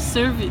in our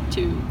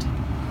servitude.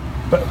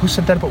 But who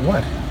said that about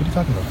what? What are you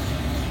talking about?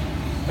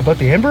 About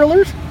the Amber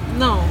Alert?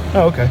 No.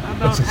 Oh, okay.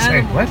 About What's it say?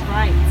 animal What?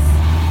 rights.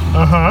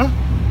 Uh-huh.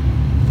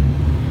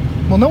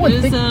 Well, no one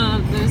There's thinks...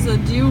 a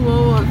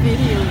duo of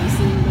videos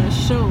in the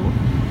show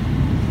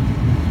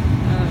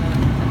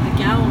at the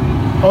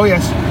gallery. Oh,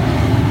 yes.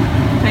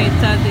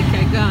 Feita de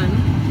Cagan,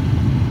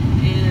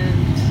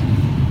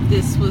 and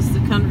this was the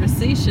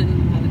conversation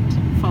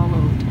that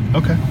followed.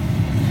 Okay.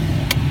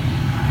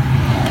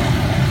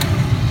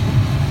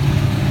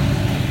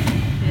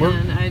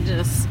 And I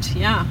just,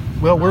 yeah.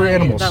 Well, we're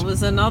animals. That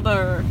was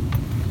another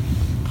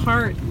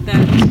part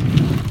that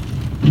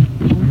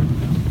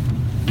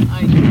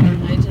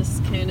I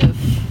just kind of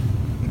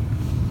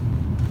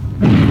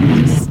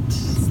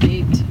just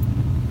stayed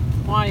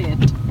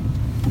quiet.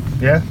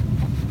 Yeah?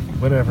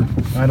 Whatever.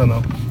 I don't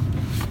know.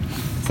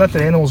 It's not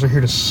that animals are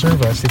here to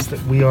serve us, it's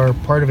that we are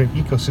part of an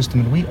ecosystem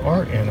and we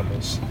are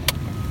animals.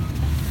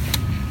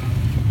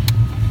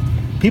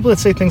 People that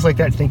say things like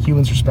that think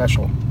humans are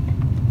special.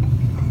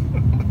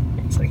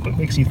 It's like, what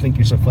makes you think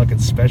you're so fucking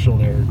special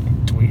there,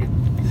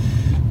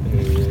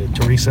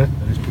 Teresa?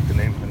 I just picked the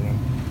name, I don't know.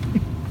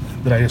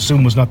 That I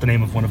assume was not the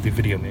name of one of the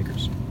video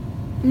makers.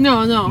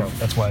 No. No,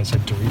 that's why I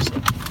said Teresa.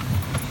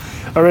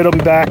 All right, I'll be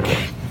back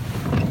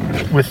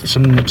with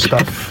some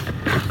stuff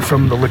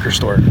from the liquor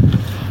store.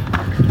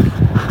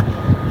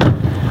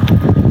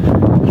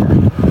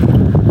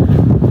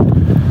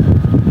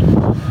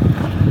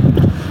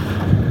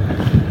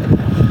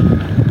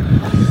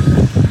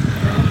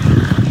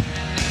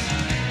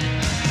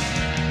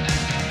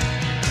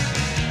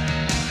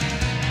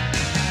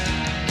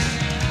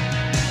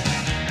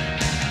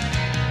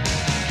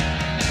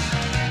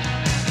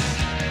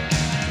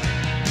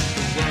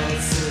 The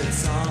world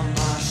sits on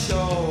my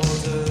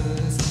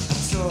shoulders. I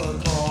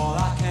took all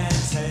I can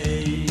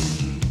take.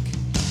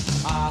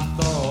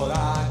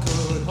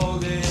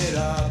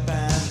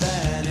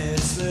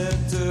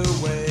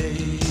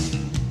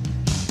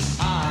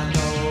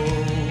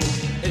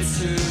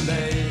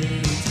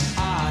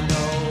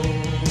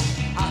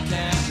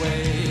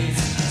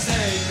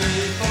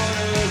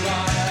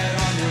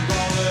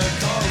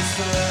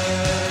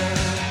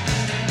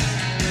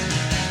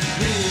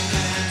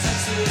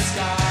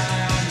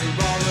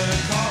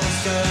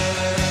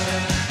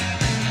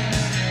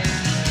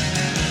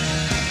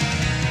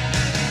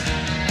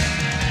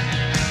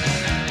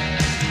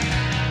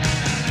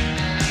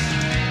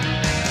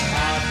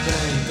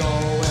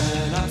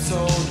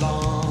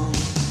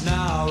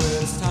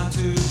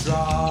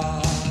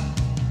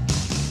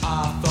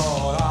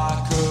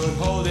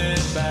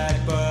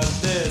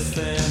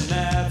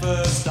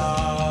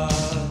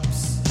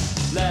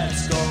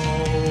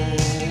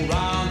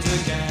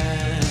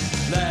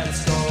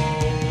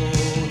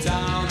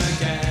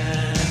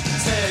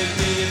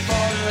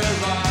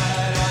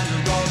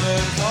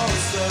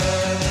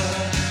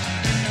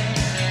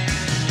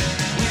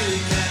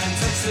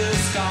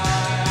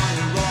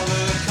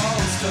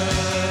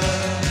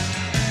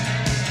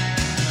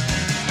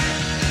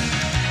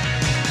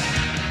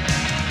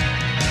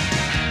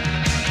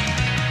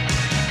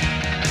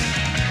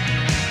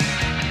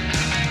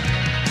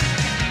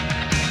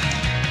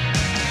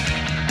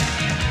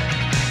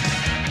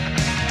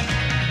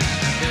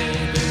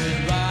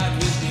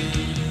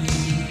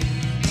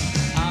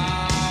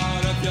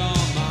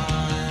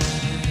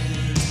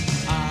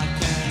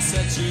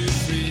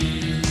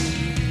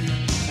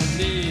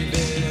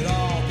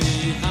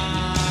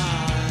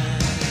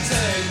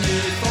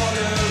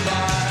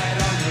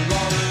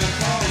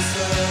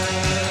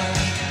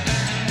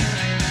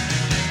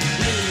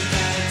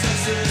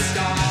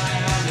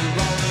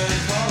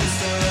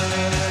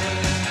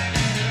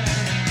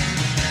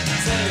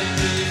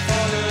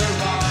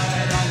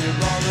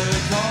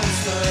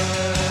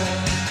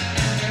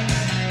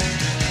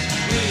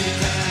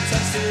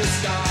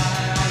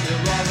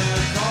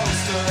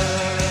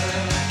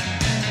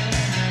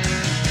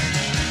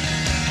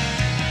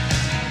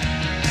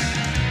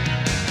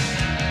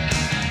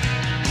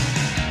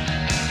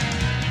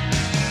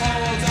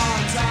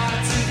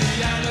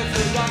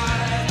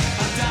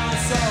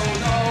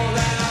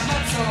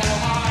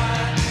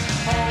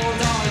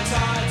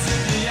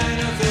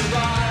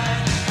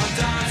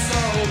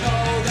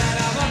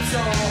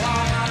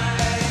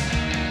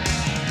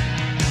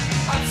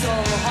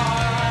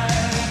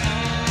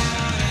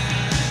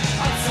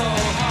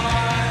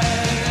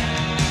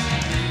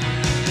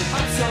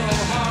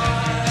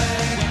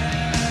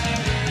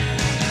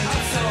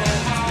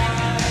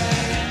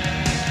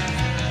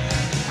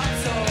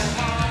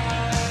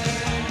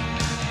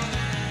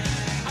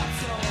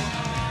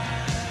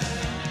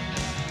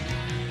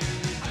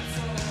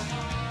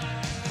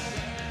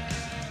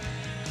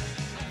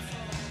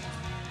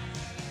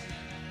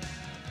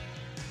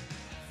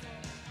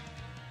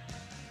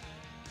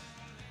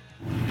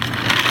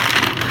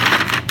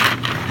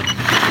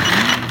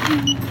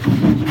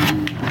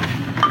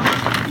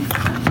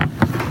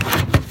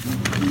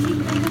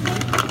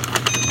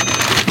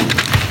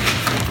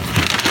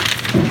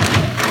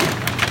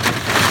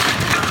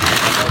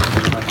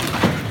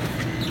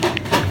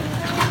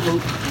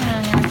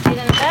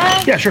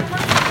 Yeah, sure.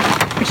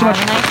 Thanks so much.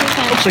 Have a nice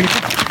weekend. Oops,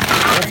 signature.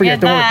 Don't forget,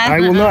 don't worry. that. I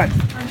will not.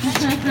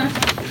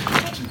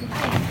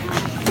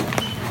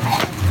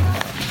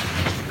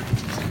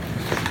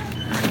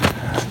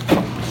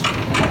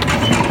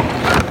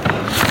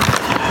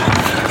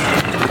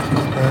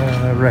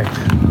 Right.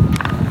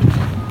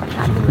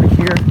 Over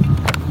here.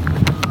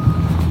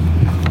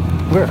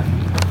 Where?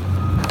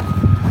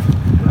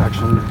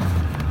 Actually,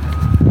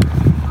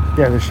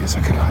 yeah, there she is.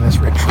 Okay, on this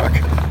red truck.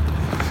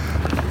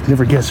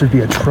 Never guessed there'd be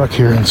a truck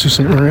here in Sault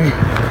Ste. Marie. In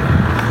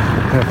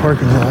a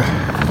parking lot.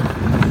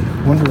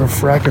 Wonder of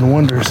fracking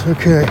wonders.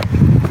 Okay.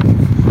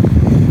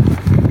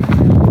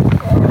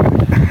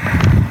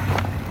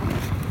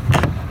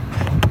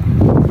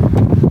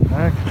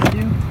 Back to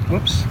you.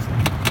 Whoops.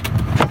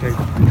 Okay.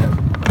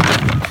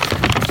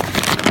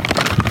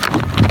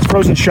 It's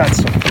frozen shut,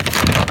 so.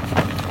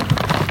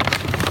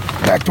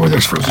 Back door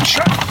there's frozen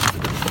shut.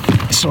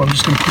 So I'm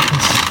just gonna put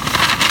this.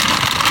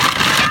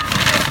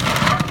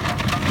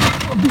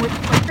 I'll do it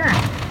like that.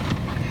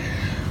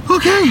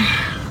 Okay.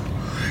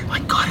 My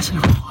God, it's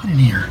never hot in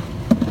here.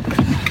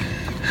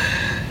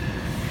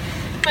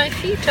 My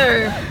feet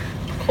are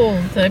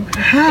cold.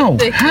 How?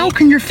 How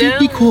can your feet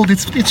be cold?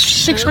 It's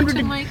 600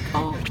 to degrees.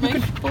 my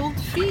cold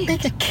feet.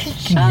 Make a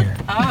cake in Shut here.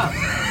 up.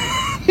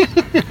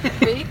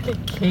 Bake a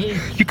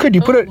cake. You could.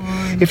 You put it. Come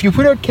on. If you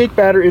put out cake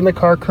batter in the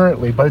car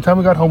currently, by the time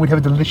we got home, we'd have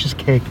a delicious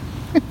cake.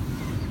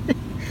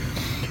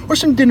 Or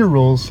some dinner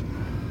rolls.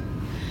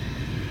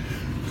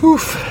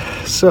 Oof.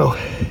 So,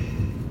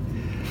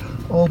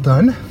 all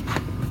done.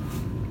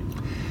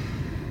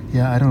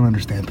 Yeah, I don't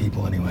understand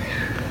people anyway.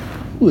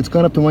 Ooh, it's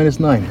gone up to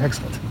 -9.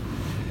 Excellent.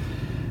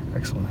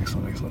 Excellent,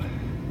 excellent, excellent.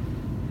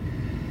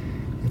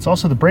 It's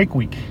also the break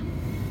week.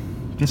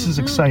 This is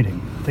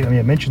exciting.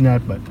 I mentioned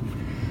that, but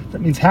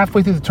that means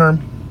halfway through the term.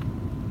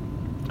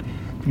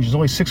 There's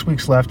only 6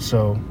 weeks left,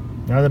 so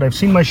now that I've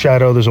seen my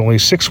shadow, there's only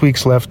 6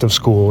 weeks left of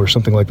school or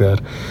something like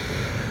that.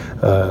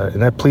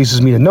 And that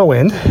pleases me to no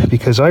end,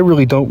 because I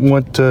really don't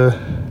want to,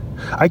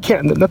 I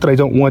can't, not that I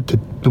don't want to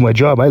do my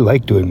job, I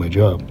like doing my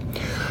job.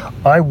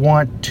 I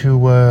want to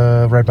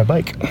ride my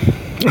bike.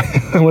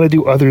 I want to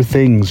do other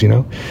things, you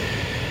know?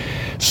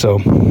 So,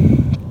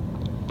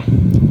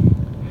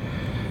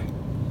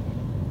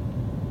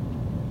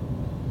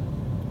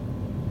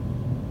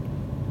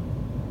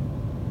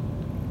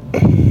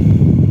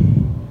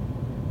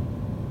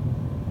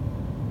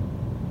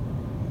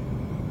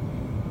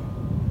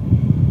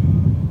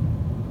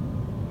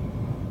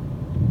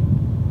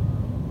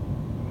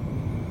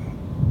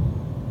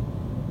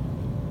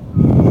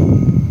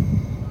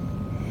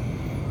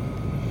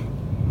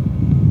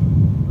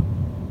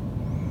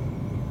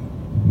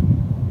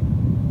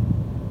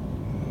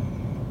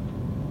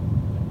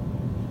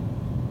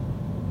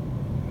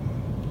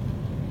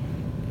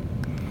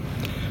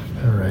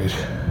 all right.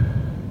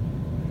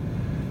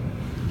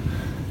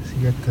 So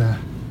you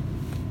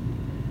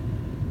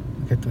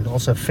we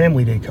also have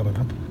Family Day coming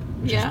up,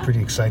 which is pretty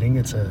exciting.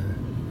 It's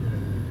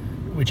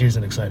which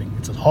isn't exciting.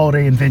 It's a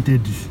holiday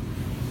invented,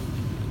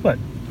 what,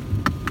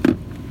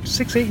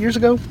 6-8 years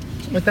ago,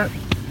 something like that.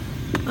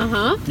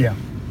 Yeah.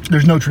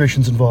 There's no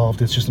traditions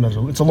involved. It's just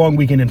it's a long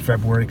weekend in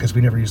February because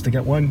we never used to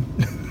get one.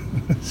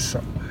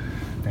 So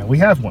now we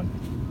have one.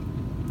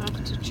 I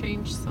have to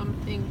change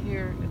something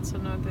here. It's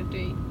another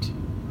date.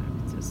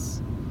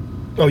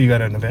 Oh, you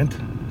got an event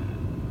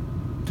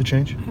to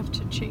change? I have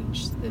to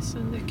change this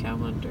in the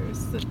calendar.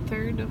 It's the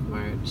 3rd of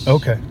March.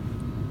 Okay.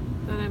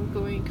 That I'm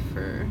going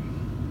for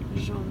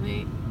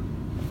Journée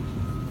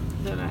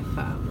de la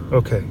Femme.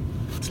 Okay.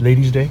 It's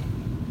Ladies' Day?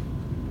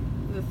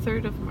 The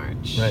 3rd of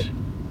March. Right.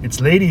 It's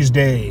Ladies'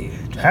 Day.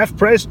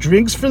 Half-price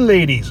drinks for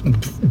ladies.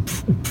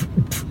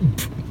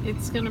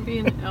 It's going to be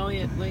in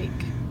Elliott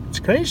Lake. It's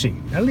crazy.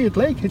 Elliott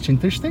Lake, it's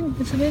interesting.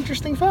 It's an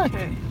interesting fact.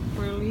 Okay.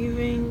 We're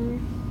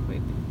leaving.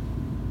 Wait.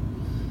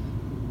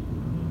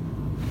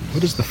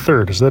 What is the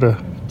 3rd? Is that a...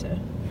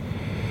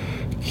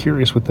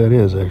 Curious what that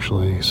is,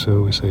 actually.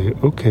 So we say,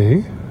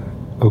 okay,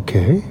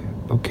 okay,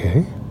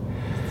 okay.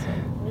 So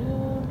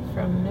noon,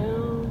 from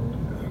noon.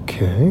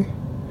 Okay.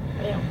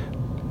 Yeah.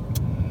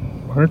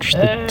 March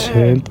the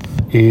 10th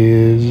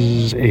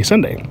is a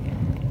Sunday.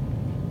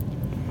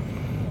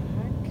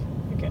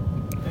 Okay,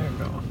 there we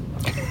go.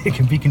 It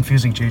can be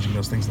confusing changing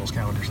those things in those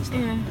calendars and stuff.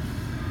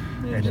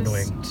 Yeah. And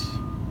annoying.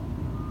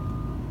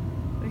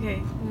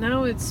 Okay,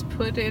 now it's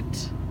put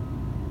it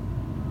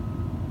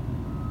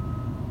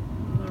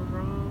on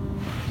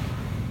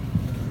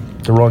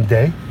The wrong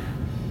day?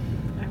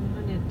 I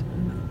want it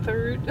on the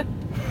 3rd of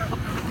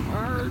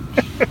March.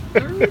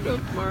 3rd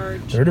of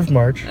March. 3rd of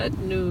March. At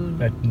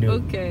noon. At noon.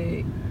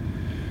 Okay.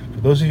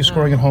 For those of you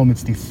scoring at home,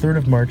 it's the 3rd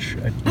of March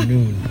at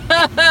noon.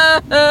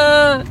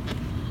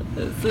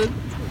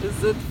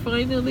 Is it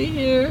finally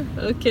here?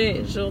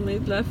 Okay, Journée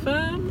de la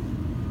Femme.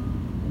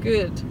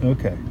 Good.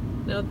 Okay.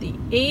 No, the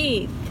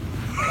 8th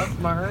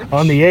of March.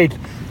 On the 8th,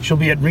 she'll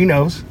be at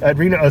Caesar's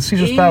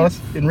 8th. Palace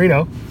in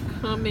Reno.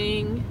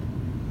 Coming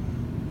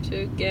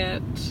to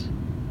get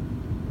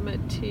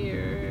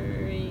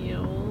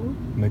material.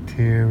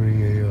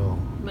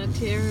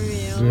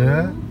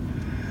 Yeah.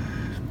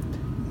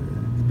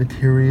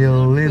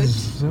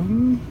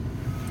 Materialism.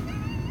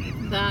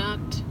 That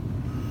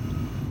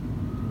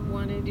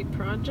 180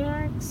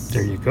 projects.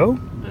 There you go.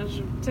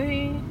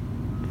 Ajouté.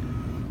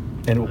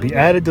 And it will be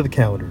added to the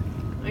calendar.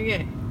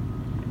 Okay.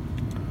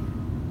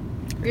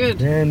 Good.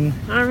 Then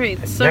All right.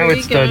 and Sorry, now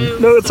it's done.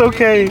 guys. No, it's Sorry,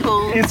 okay.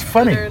 people It's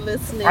funny. that are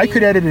listening. I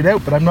could edit it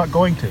out, but I'm not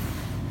going to.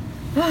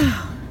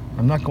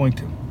 I'm not going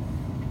to.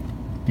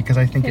 Because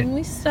I think Can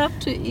we stop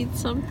to eat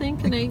something?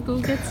 Can I go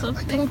get I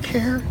something? don't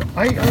care.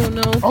 Oh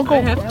no! I'll go. I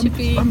have to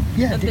be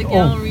yeah, at the oh.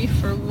 gallery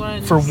for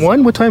 1. For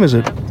 1? What time is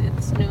it?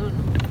 It's noon.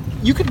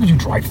 You could do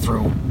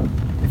drive-through.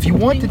 If you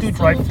want to do think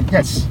so. drive-through,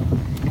 yes.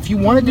 If you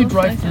want to do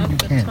drive-through, you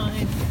can.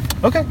 Time.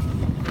 Okay.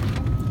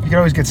 You can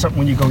always get something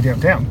when you go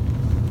downtown.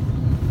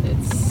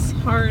 It's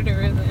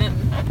harder than.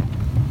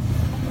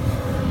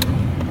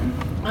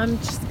 I'm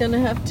just gonna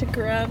have to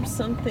grab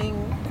something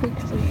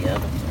quickly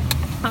out of the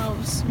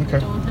house. Okay. We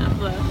don't have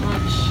that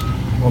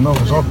much. Well, no,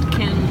 there's all. That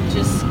can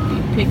just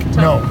be picked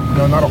No,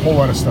 up. not a whole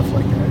lot of stuff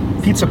like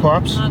that. Pizza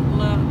Pops. Not a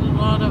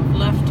lot of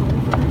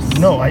leftovers.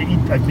 No,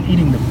 I've been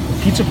eating the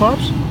Pizza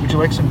Pops. Would you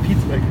like some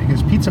pizza?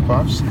 His Pizza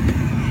Pops.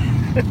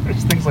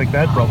 There's things like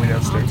that probably I'll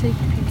downstairs. take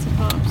Pizza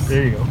Pops.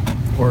 There you go.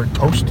 Or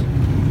toast.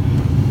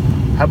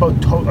 How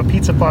about a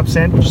Pizza Pop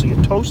sandwich? So you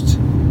toast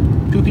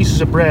 2 pieces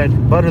of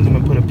bread, butter them,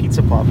 and put a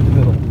Pizza Pop in the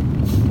middle.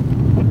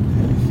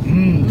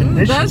 Mmm, That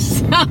delicious.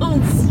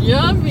 sounds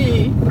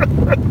yummy.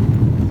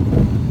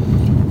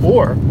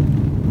 Or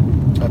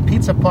a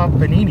Pizza Pop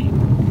panini.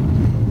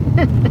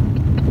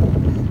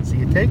 So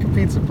you take a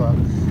Pizza Pop.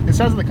 It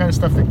sounds like the kind of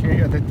stuff that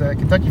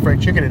Kentucky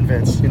Fried Chicken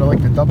invents. You know,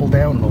 like the double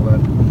down and all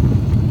that.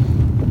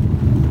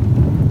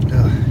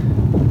 Ugh.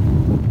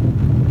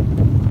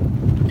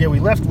 Yeah, we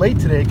left late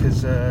today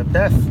because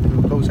Beth,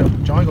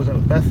 John goes out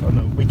with Beth on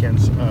the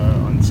weekends,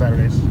 on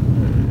Saturdays.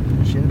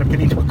 She ended up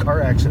getting into a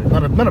car accident.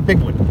 Not a big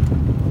one.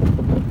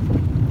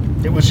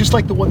 It was just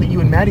like the one that you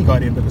and Maddie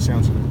got in, by the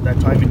sounds of it, that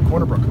time in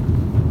Corner Brook.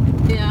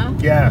 Yeah.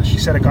 Yeah, she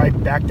said a guy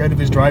backed out of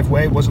his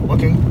driveway, wasn't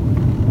looking,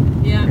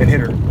 Yeah. and hit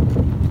her.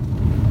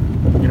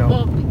 You know,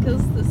 Well,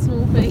 because the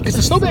snowbanks. because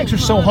the snowbanks are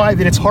so high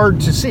that it's hard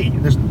to see.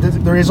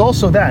 There is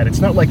also that. It's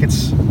not like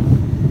it's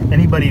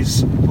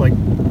anybody's, like,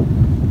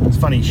 it's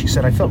funny. She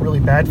said, I felt really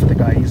bad for the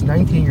guy. He's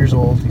 19 years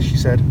old. She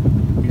said,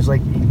 he's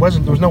like, there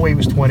was no way he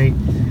was 20.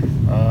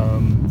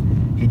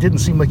 He didn't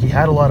seem like he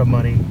had a lot of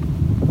money.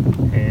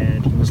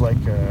 And he was like,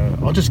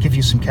 I'll just give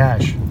you some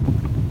cash.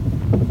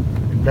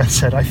 And Beth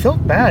said, I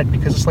felt bad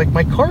because it's like,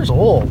 my car's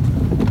old.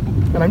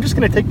 And I'm just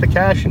going to take the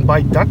cash and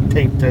buy duct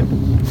tape to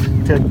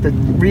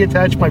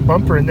reattach my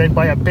bumper and then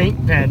buy a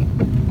paint pen.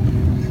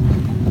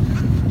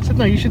 I said,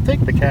 no, you should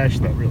take the cash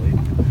though, really.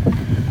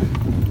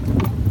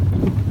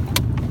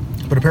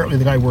 But apparently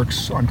the guy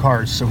works on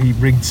cars, so he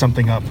rigged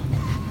something up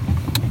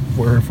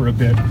for her for a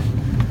bit.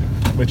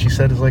 But she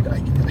said, it's like, I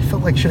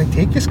felt like, should I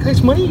take this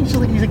guy's money? He's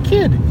like, he's a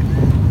kid.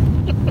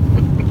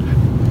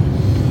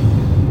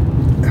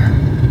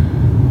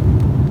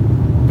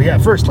 But yeah,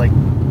 first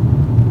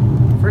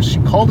she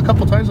called a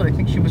couple times, and I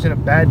think she was in a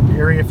bad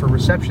area for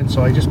reception,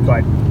 so I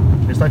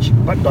thought she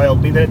butt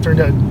dialed me. Then it turned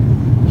out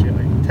she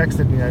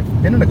texted me,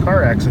 I've been in a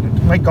car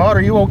accident. My God,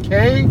 are you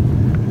okay?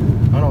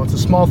 Oh no, it's a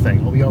small thing.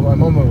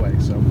 I'm on my way.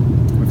 So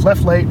we've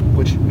left late,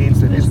 which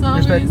means that There's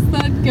that guy.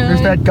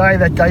 there's that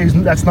guy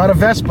that's not a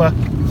Vespa.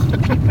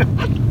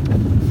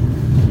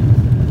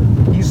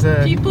 He's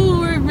People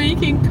were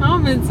making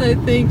comments, I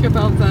think,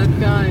 about that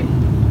guy.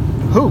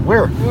 who?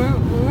 Where?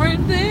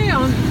 Weren't they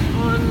on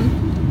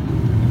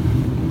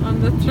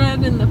the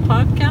thread in the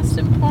podcast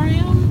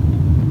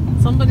Emporium?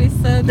 Somebody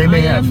said, They may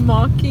I have. am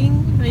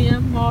mocking.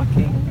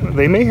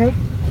 They may have.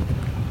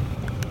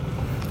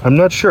 I'm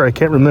not sure. I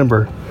can't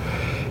remember.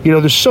 You know,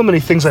 there's so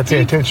many things I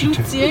pay attention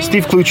to. Cloutier.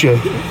 Steve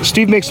Cloutier.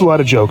 Steve makes a lot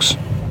of jokes.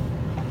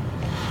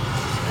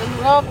 And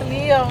Rob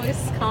Lee always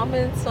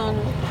comments on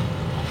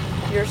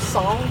your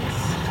songs,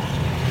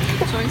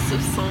 choice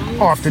of songs.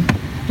 Often.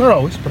 Not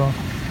always, but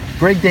often.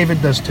 Greg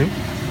David does too.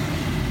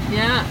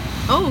 Yeah.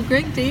 Oh,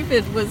 Greg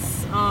David was.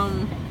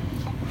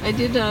 I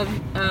did a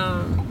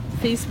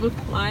Facebook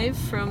Live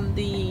from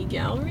the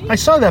gallery. I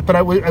saw that, but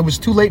I was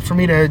too late for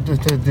me to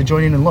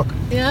join in and look.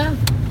 Yeah.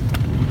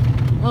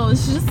 Well,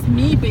 it's just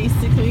me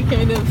basically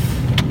kind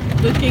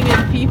of looking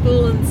at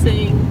people and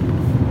saying,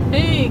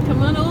 hey,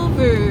 come on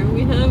over.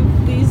 We have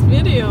these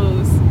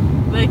videos.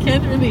 And I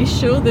can't really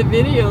show the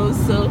videos,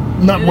 so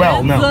Not it well,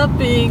 ends no. up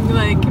being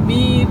like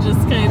me just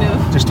kind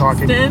of Just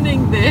talking.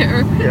 standing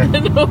there Yeah.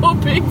 and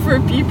hoping for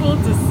people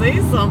to say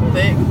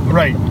something.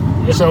 Right.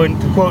 So, to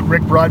quote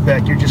Rick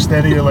Broadbeck, you're just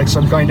standing there like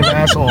some kind of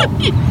asshole.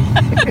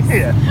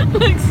 Yeah.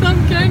 Like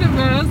some kind of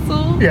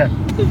asshole. Yeah.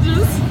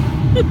 Just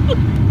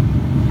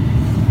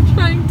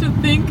trying to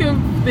think of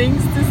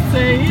things to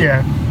say.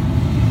 Yeah.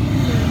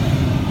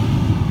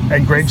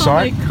 And Greg saw saw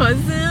my it?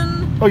 cousin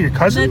Oh, your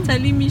cousin?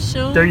 Nathalie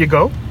Michaud. There you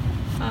go.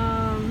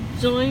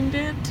 Joined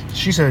it.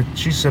 She's a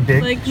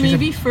big. Like she's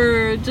maybe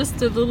for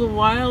just a little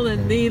while,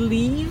 and they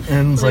leave.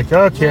 And it's like,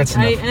 okay, it's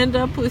I enough. end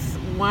up with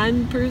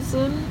one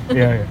person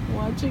Yeah.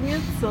 watching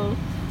it. So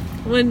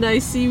when I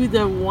see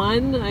the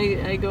one,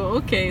 I go,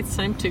 okay, it's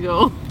time to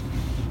go.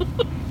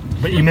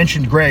 But you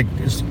mentioned Greg,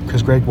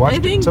 because Greg watched I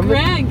think it.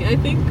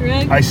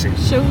 Greg I see.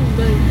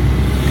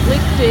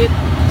 clicked it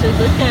to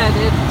look at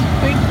it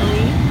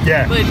quickly.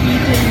 Yeah. But he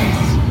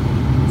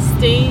didn't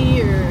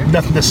stay or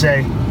Nothing to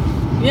say.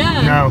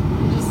 yeah. No.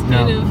 Just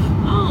kind of,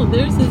 oh,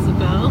 there's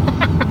Isabel.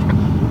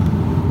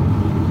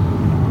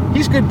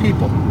 He's good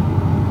people.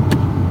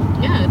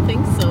 Yeah, I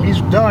think so.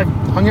 I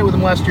hung out with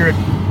him last year at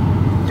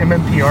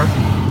MMPR,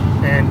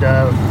 and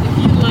If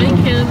you like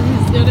him,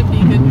 he's gotta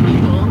be good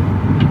people.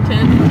 You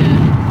tend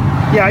to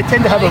yeah, I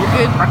tend to have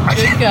like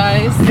good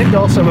guys. I tend to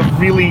also have a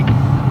really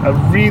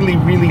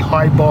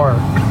high bar.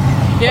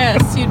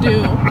 Yes, you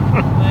do.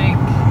 Like,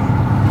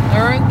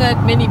 there aren't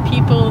that many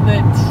people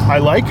that, I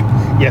like.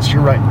 Yes,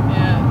 you're right.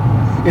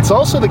 yeah. It's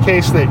also the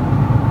case that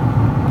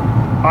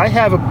I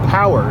have a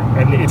power,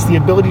 and it's the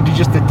ability to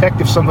just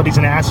detect if somebody's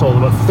an asshole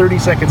about 30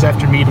 seconds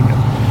after meeting them.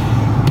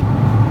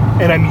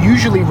 And I'm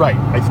usually right.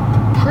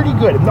 I'm pretty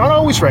good. I'm not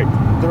always right.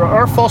 There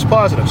are false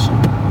positives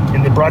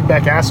in the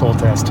Broadback asshole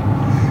test.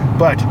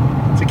 But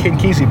it's a Ken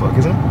Kesey book,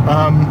 isn't it?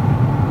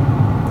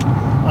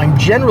 I'm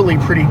generally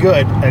pretty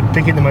good at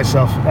thinking to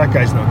myself, that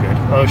guy's no good.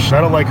 Oh, I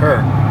don't like her.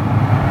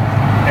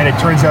 And it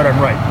turns out I'm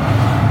right.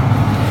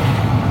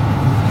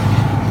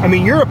 I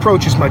mean, your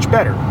approach is much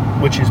better,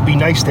 which is be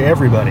nice to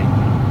everybody.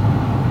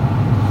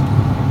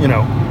 You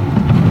know,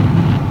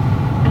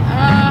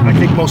 I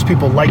think most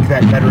people like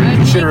that better and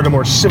consider it a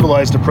more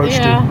civilized approach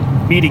to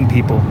meeting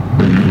people.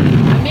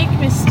 I make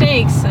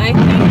mistakes. I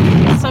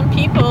think some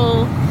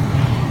people,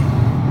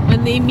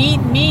 when they meet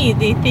me,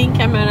 they think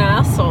I'm an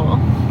asshole.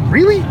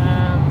 Really?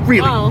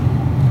 Really? Well,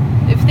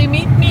 if they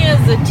meet me as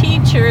a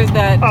teacher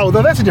that Oh,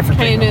 no, that's a different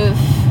kind thing. of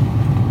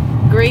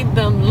grade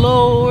them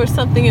low or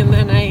something, and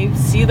then I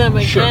see them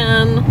Sure.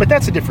 again But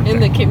that's a different in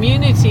thing. the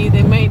community,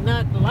 they might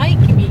not like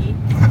me.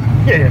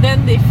 Yeah.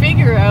 Then they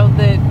figure out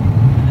that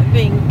I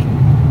think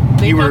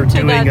they You were come to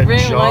doing that a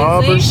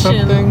job or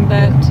realization something?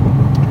 that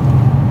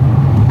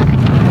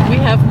we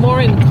have more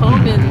in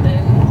common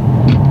than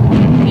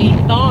they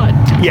thought,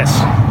 Yes.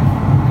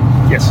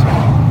 Yes.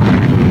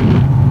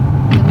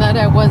 and that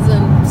I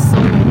wasn't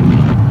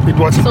It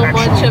wasn't so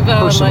actually much of a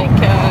personal.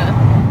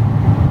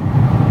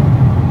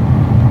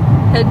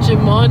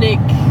 hegemonic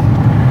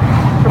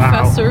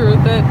professor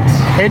that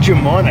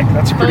Hegemonic.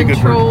 That's a pretty good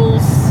word.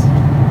 controls.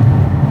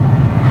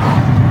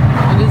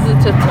 What is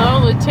it?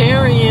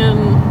 Totalitarian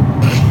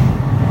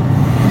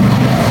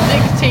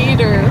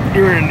dictator.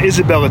 You're an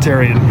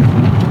Isabellitarian.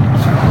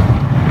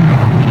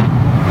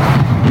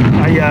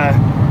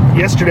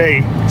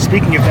 Yesterday,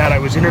 speaking of that, I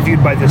was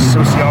interviewed by this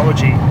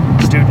sociology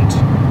student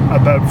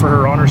for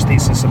her honors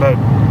thesis about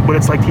what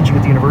it's like teaching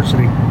at the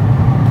university.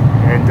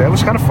 And it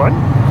was kind of fun.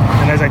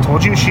 And as I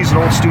told you, she's an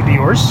old student of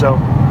yours, so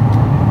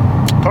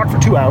talked for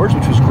 2 hours,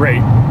 which was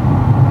great.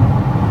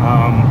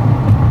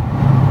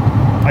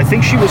 I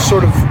think she was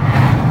sort of,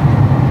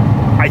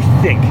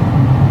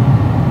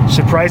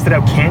 surprised at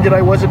how candid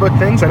I was about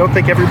things. I don't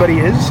think everybody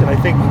is, and I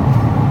think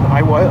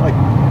I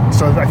was.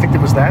 So I think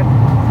there was that.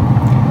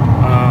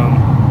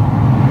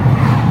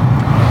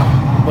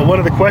 But one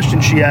of the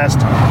questions she asked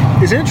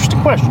is an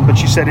interesting question, but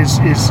she said, is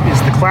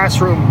the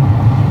classroom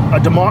a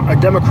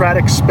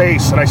democratic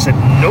space? And I said,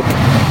 nope.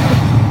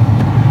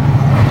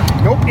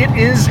 Nope, it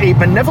is a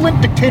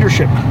benevolent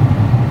dictatorship.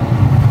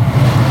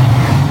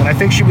 And I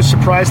think she was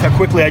surprised how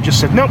quickly I just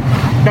said, nope.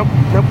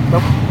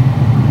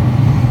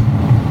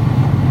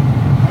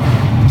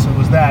 So it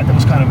was that. That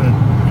was kind of an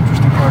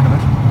interesting part of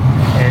it.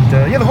 And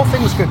the whole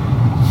thing was good.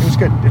 It was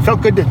good. It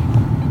felt good to...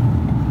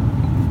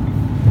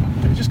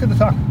 It was just good to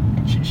talk.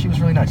 She was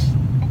really nice.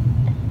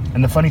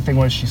 And the funny thing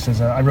was, she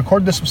says, I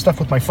recorded this stuff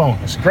with my phone.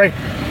 I said, great.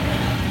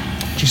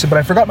 She said, but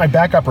I forgot my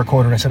backup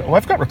recorder. And I said, oh,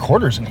 I've got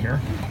recorders in here.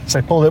 So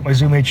I pulled out my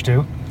Zoom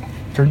H2,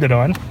 turned it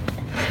on.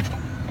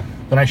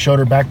 Then I showed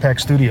her Backpack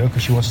Studio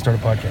because she wants to start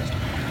a podcast.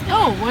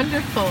 Oh,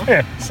 wonderful.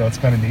 Yeah, so it's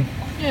kind of neat.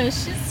 Yeah,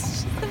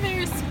 she's a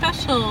very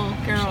special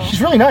girl.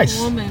 She's really nice.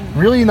 Woman.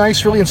 Really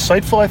nice, really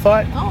insightful, I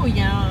thought. Oh,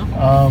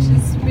 yeah.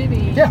 She's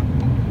really Yeah,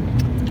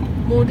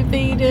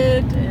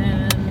 motivated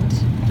and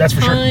that's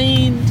for sure.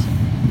 kind.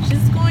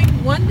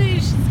 One day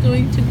she's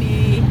going to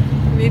be a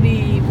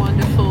really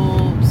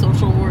wonderful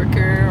social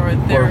worker or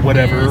therapist Or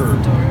whatever.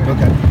 or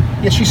Okay.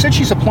 Yeah, she said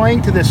she's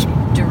applying to this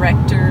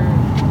director.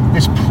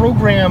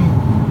 program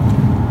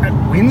at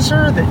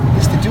Windsor that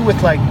is to do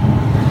with like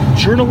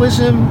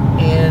journalism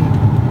and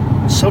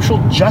social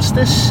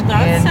justice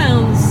That and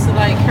sounds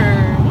like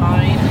her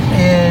line.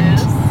 And-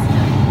 Yes.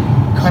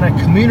 kind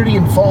of community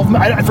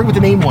involvement. I forget what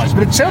the name was,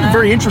 but it sounded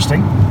very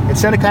interesting. It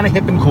sounded kind of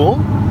hip and cool.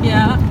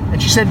 Yeah.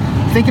 And she said,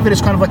 think of it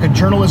as kind of like a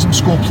journalism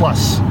school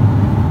plus.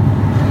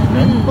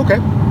 Okay.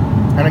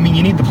 And I mean,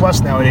 you need the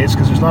plus nowadays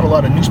because there's not a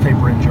lot of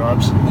newspaper in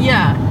jobs.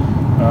 Yeah.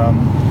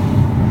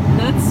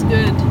 that's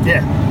good.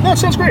 Yeah. No, it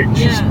sounds great.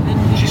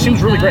 And She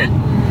seems really great.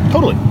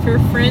 Totally. Her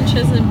French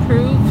has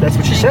improved. That's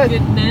what she said.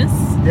 Thank goodness.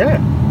 Yeah.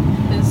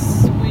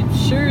 Because we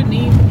sure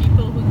need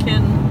people who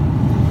can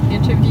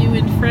interview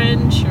in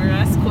French or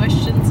ask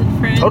questions in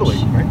French. Totally.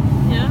 Right.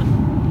 Yeah.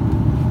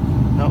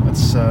 No,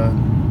 it's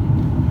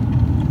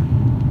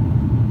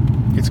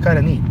kind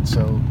of neat.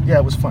 So yeah,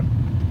 it was fun.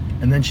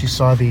 And then she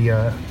saw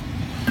the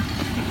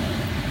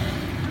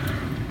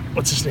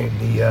what's his name?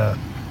 The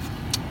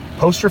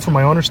poster for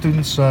my honor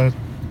students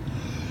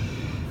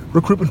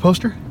recruitment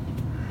poster.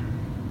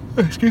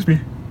 Excuse me.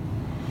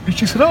 And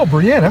she said, "Oh,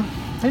 Brianna.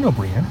 I know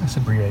Brianna." I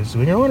said, "Brianna is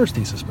doing her honors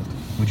thesis, but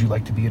would you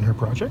like to be in her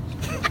project?"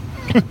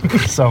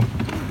 So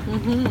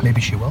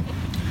maybe she will.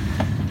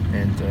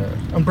 And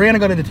Brianna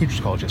got into teachers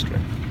college yesterday.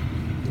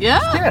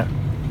 Yeah?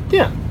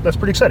 Yeah, that's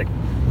pretty exciting.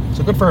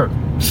 So good for her.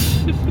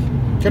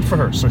 Good for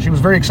her. So she was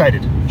very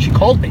excited. She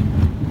called me.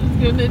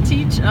 Going to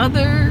teach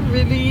other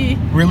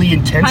Really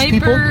intense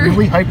people?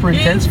 Really hyper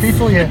intense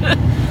people? Yeah.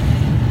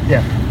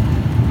 Yeah.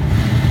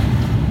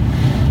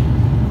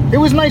 It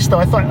was nice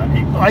though.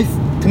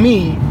 To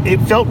me, it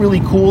felt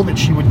really cool that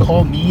she would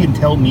call me and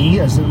tell me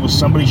as it was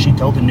somebody she'd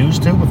tell the news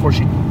to before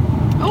she...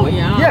 Oh,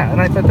 yeah. Yeah,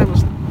 and I thought that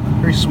was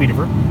very sweet of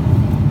her.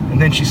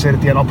 And then she said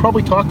at the end, "I'll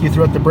probably talk to you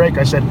throughout the break."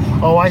 I said,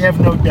 "Oh, I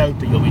have no doubt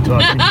that you'll be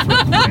talking to me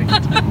throughout the break."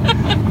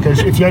 Because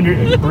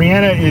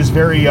Brianna is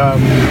very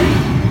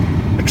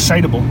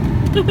excitable.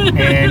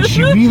 And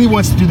she really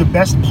wants to do the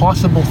best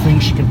possible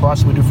thing she can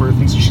possibly do for her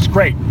thesis. She's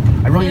great.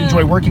 I really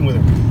enjoy working with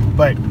her.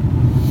 But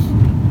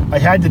I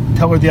had to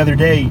tell her the other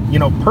day,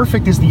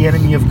 perfect is the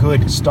enemy of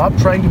good. Stop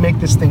trying to make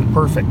this thing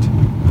perfect.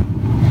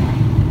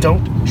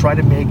 Don't try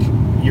to make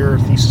your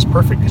thesis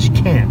perfect because you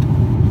can't.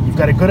 You've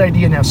got a good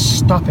idea now.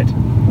 Stop it.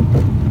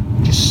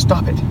 Just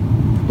stop it.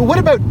 But what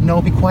about,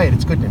 no, be quiet.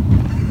 It's good now.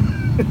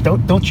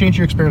 Don't change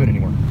your experiment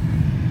anymore.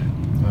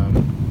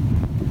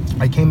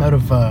 I came out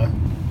of a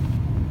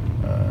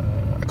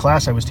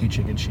class I was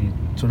teaching, and she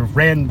sort of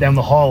ran down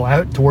the hall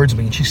out towards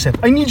me, and she said,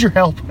 "I need your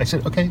help." I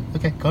said, okay,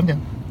 calm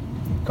down.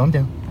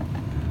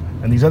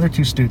 And these other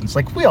two students,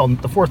 the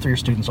 4th year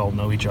students all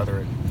know each other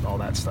and all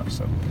that stuff.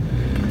 So,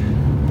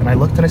 and I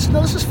looked and I said,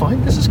 "No, this is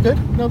fine. This is good.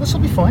 No, this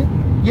will be fine.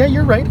 Yeah,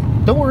 you're right.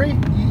 Don't worry.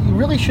 You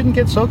really shouldn't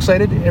get so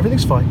excited.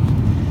 Everything's fine."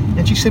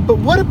 And she said, "But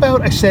what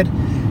about?" I said,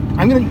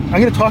 I'm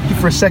gonna talk to you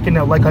for a second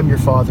now, like I'm your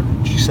father."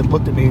 She said,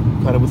 looked at me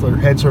kind of with her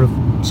head sort of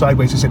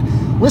sideways. I said,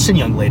 "Listen,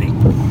 young lady.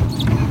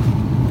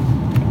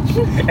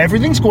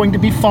 Everything's going to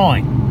be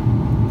fine.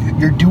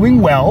 You're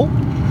doing well.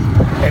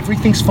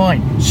 Everything's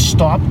fine.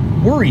 Stop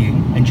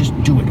worrying and just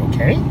do it,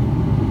 okay?"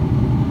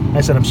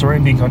 I said, "I'm sorry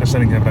I'm being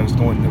condescending there, but I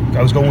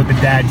was going with the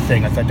dad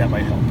thing. I thought that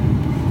might help."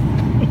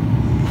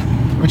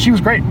 But she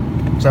was great.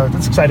 So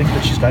that's exciting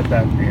that she's got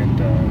that. And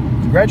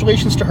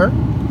congratulations to her.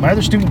 My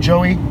other student,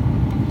 Joey,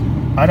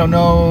 I don't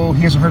know.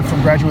 He hasn't heard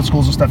from graduate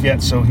schools and stuff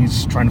yet, so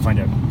he's trying to find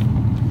out.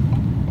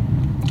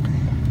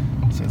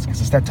 So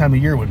it's that time of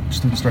year when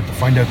students start to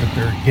find out that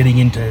they're getting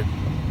into...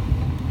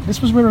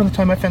 This was right around the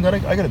time I found out I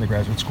got into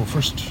graduate school.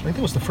 I think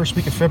it was the first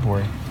week of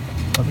February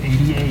of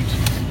 '88.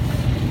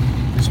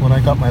 Is when I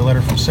got my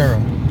letter from Sarah.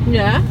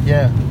 Yeah?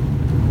 Yeah.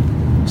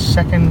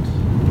 2nd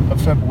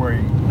of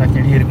February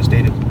 1988 it was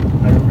dated.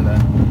 I remember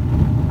that.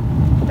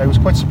 I was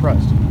quite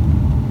surprised.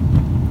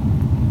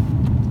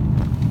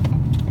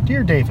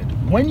 "Dear David,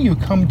 when you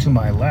come to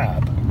my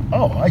lab..."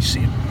 Oh, I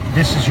see.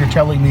 This is you're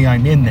telling me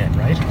I'm in then,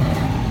 right?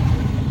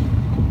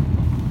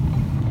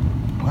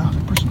 Wow,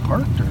 that person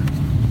parked her.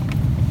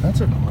 That's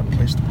an odd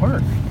place to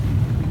park.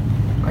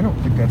 I don't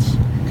think that's...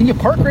 Can you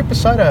park right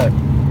beside a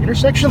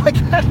intersection like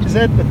that? Is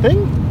that the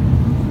thing?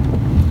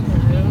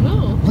 I don't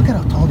know. Look at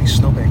how tall these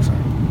snowbanks are.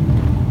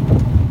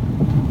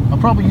 I'll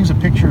probably use a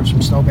picture of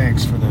some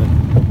snowbanks for the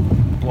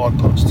blog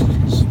post,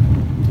 because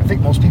I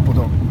think most people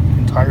don't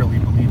entirely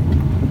believe it.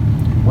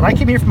 When I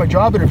came here for my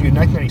job interview in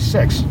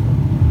 1996,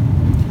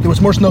 there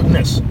was more snow than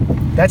this.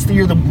 That's the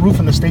year the roof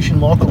in the station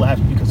mall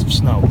collapsed because of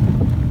snow.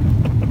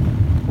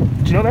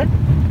 Did you know that?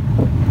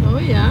 Oh,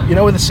 yeah. You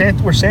know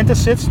where Santa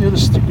sits, near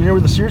where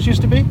the Sears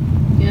used to be?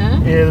 Yeah?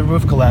 Yeah, the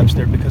roof collapsed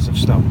there because of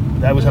snow.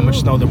 That was how much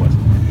snow there was.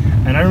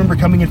 And I remember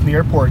coming into the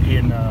airport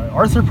in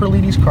Arthur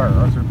Perlini's car.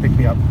 Arthur picked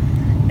me up.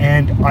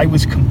 And I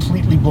was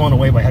completely blown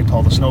away by how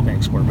tall the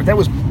snowbanks were. But there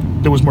was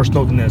more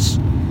snow than this.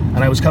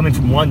 And I was coming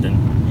from London.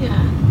 Yeah.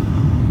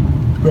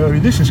 But I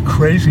mean, this is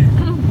crazy.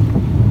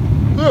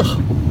 Ugh.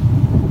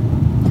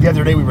 The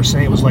other day we were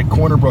saying it was like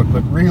Corner Brook,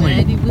 but really...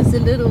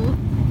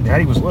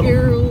 Daddy was little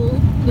little.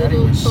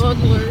 Little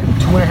toddler.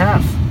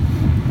 2.5.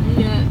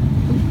 Yeah.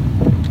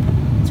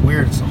 It's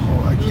weird. It's a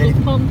whole... I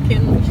Little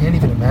pumpkin. can't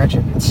even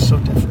imagine. It's so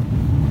different.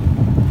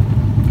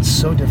 It's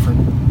so different.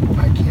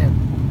 I can't...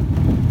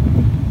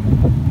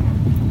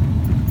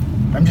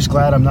 I'm just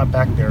glad I'm not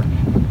back there.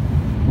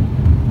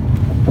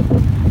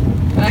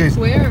 Back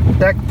where?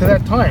 Back to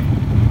that time.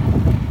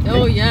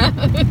 Oh, yeah.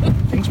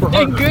 Things were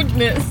harder. Thank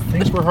goodness.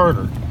 Things were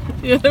harder.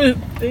 Yeah,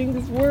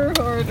 things were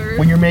harder.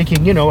 When you're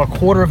making, a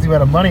quarter of the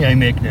amount of money I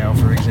make now,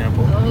 for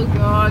example. Oh,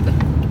 God.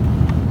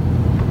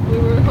 We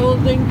were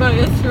holding by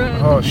a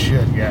thread. Oh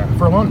shit, yeah.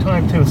 For a long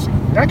time too.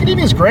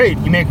 Academia is great.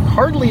 You make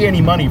hardly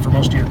any money for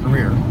most of your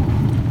career.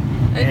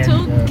 I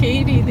told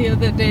Katie the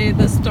other day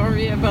the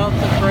story about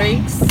the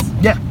brakes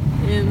Yeah.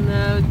 in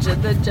the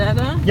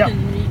Jetta Yeah.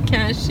 and me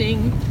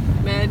cashing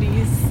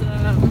Maddie's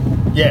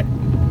Yeah.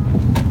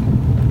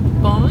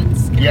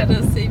 bonds, Yeah.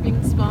 Canada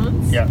savings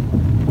bonds. Yeah.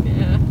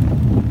 Yeah.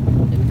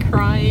 And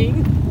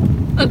crying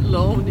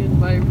alone in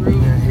my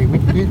room. Yeah, hey, we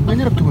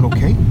ended up doing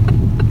okay.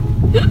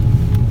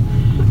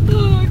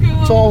 Oh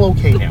god. It's all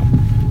okay now.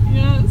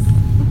 Yes.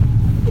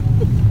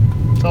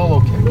 It's all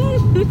okay.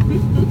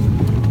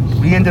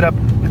 We ended up.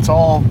 It's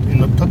all.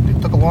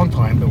 It took a long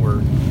time, but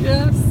we're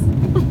Yes.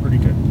 pretty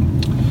good.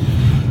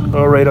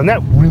 All right. On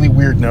that really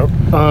weird note,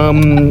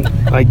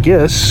 I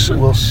guess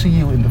we'll see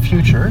you in the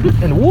future.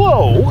 And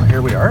whoa,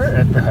 here we are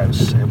at the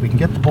house, and we can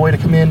get the boy to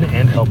come in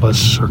and help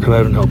us, or come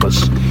out and help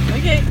us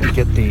Okay.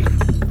 get the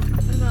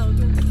And I'll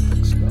go.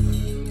 stuff.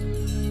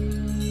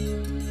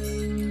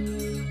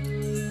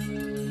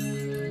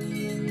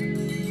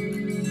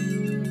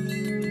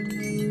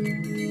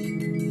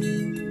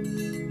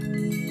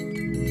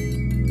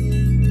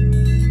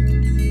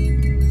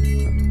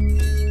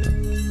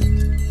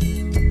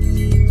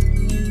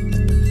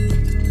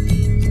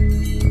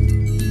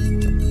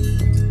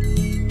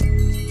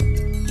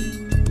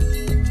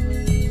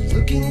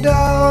 Looking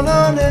down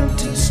on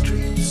empty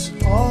streets,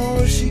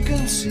 all she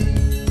can see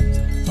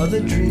are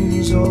the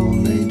dreams all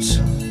made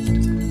solid,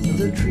 are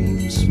the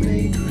dreams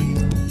made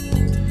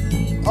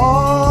real.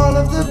 All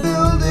of the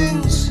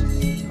buildings,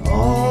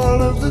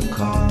 all of the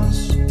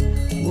cars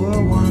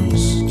were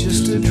once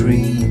just a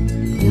dream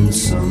in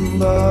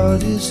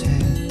somebody's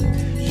head.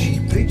 She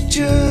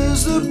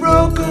pictures the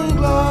broken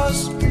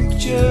glass,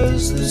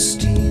 pictures the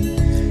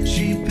steam,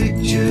 she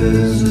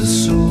pictures a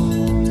soul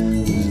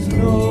with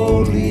no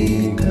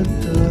leak at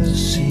the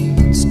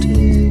seams.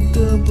 Take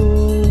the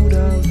boat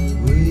out,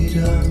 wait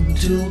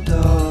until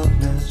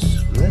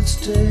darkness. Let's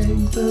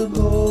take the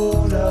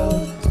boat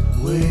out,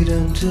 wait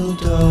until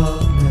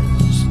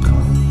darkness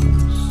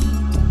comes.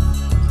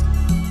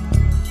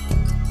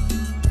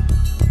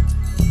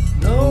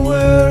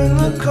 Nowhere in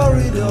the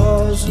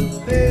corridors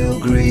of pale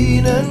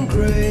green and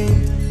grey,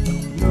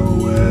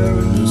 nowhere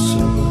in the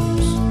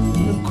suburbs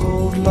in the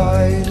cold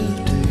light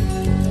of day.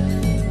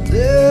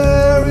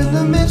 There in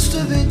the midst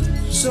of it,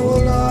 so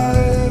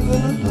alive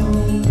and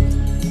alone,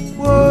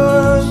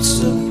 words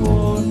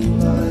support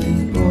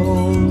like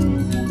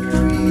bone,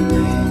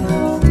 dreaming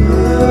of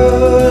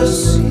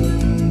Mercy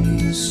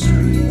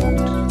Street,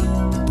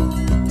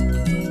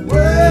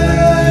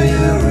 where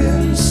you're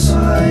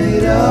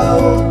inside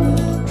out,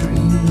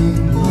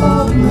 dreaming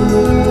of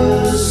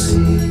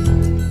mercy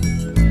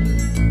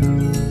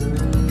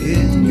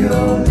in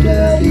your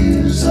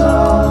daddy's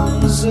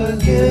arms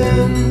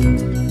again.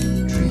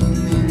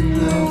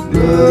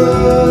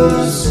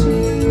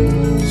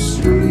 Mercy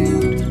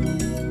Street,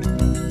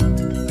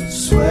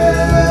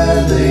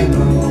 swear they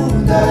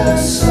moved that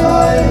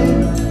side,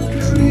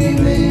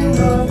 dreaming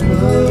of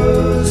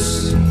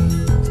mercy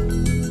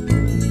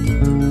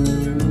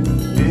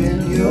in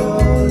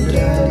your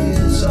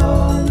daddy's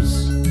arms.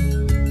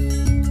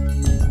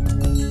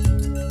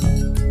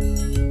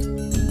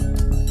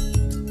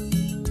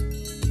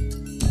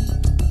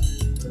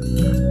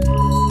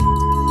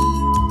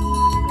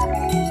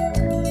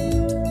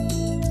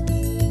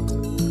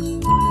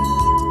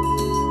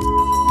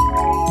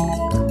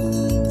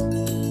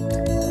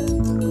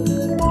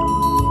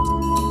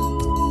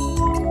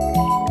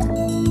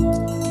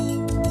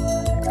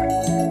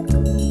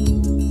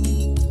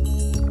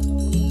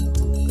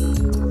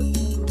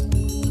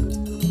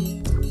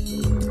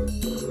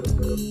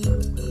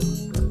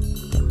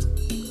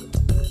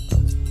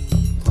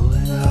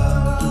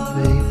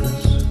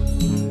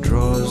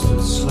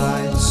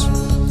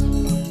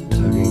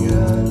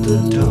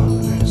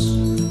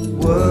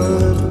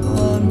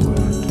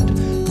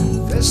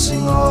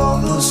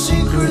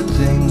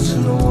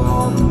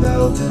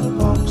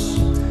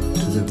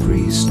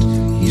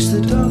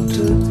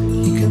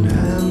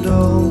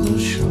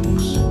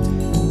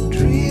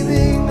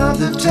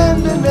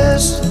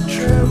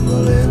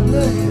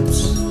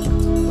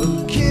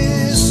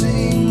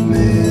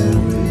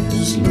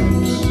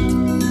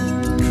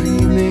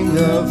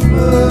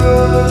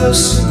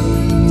 Mercy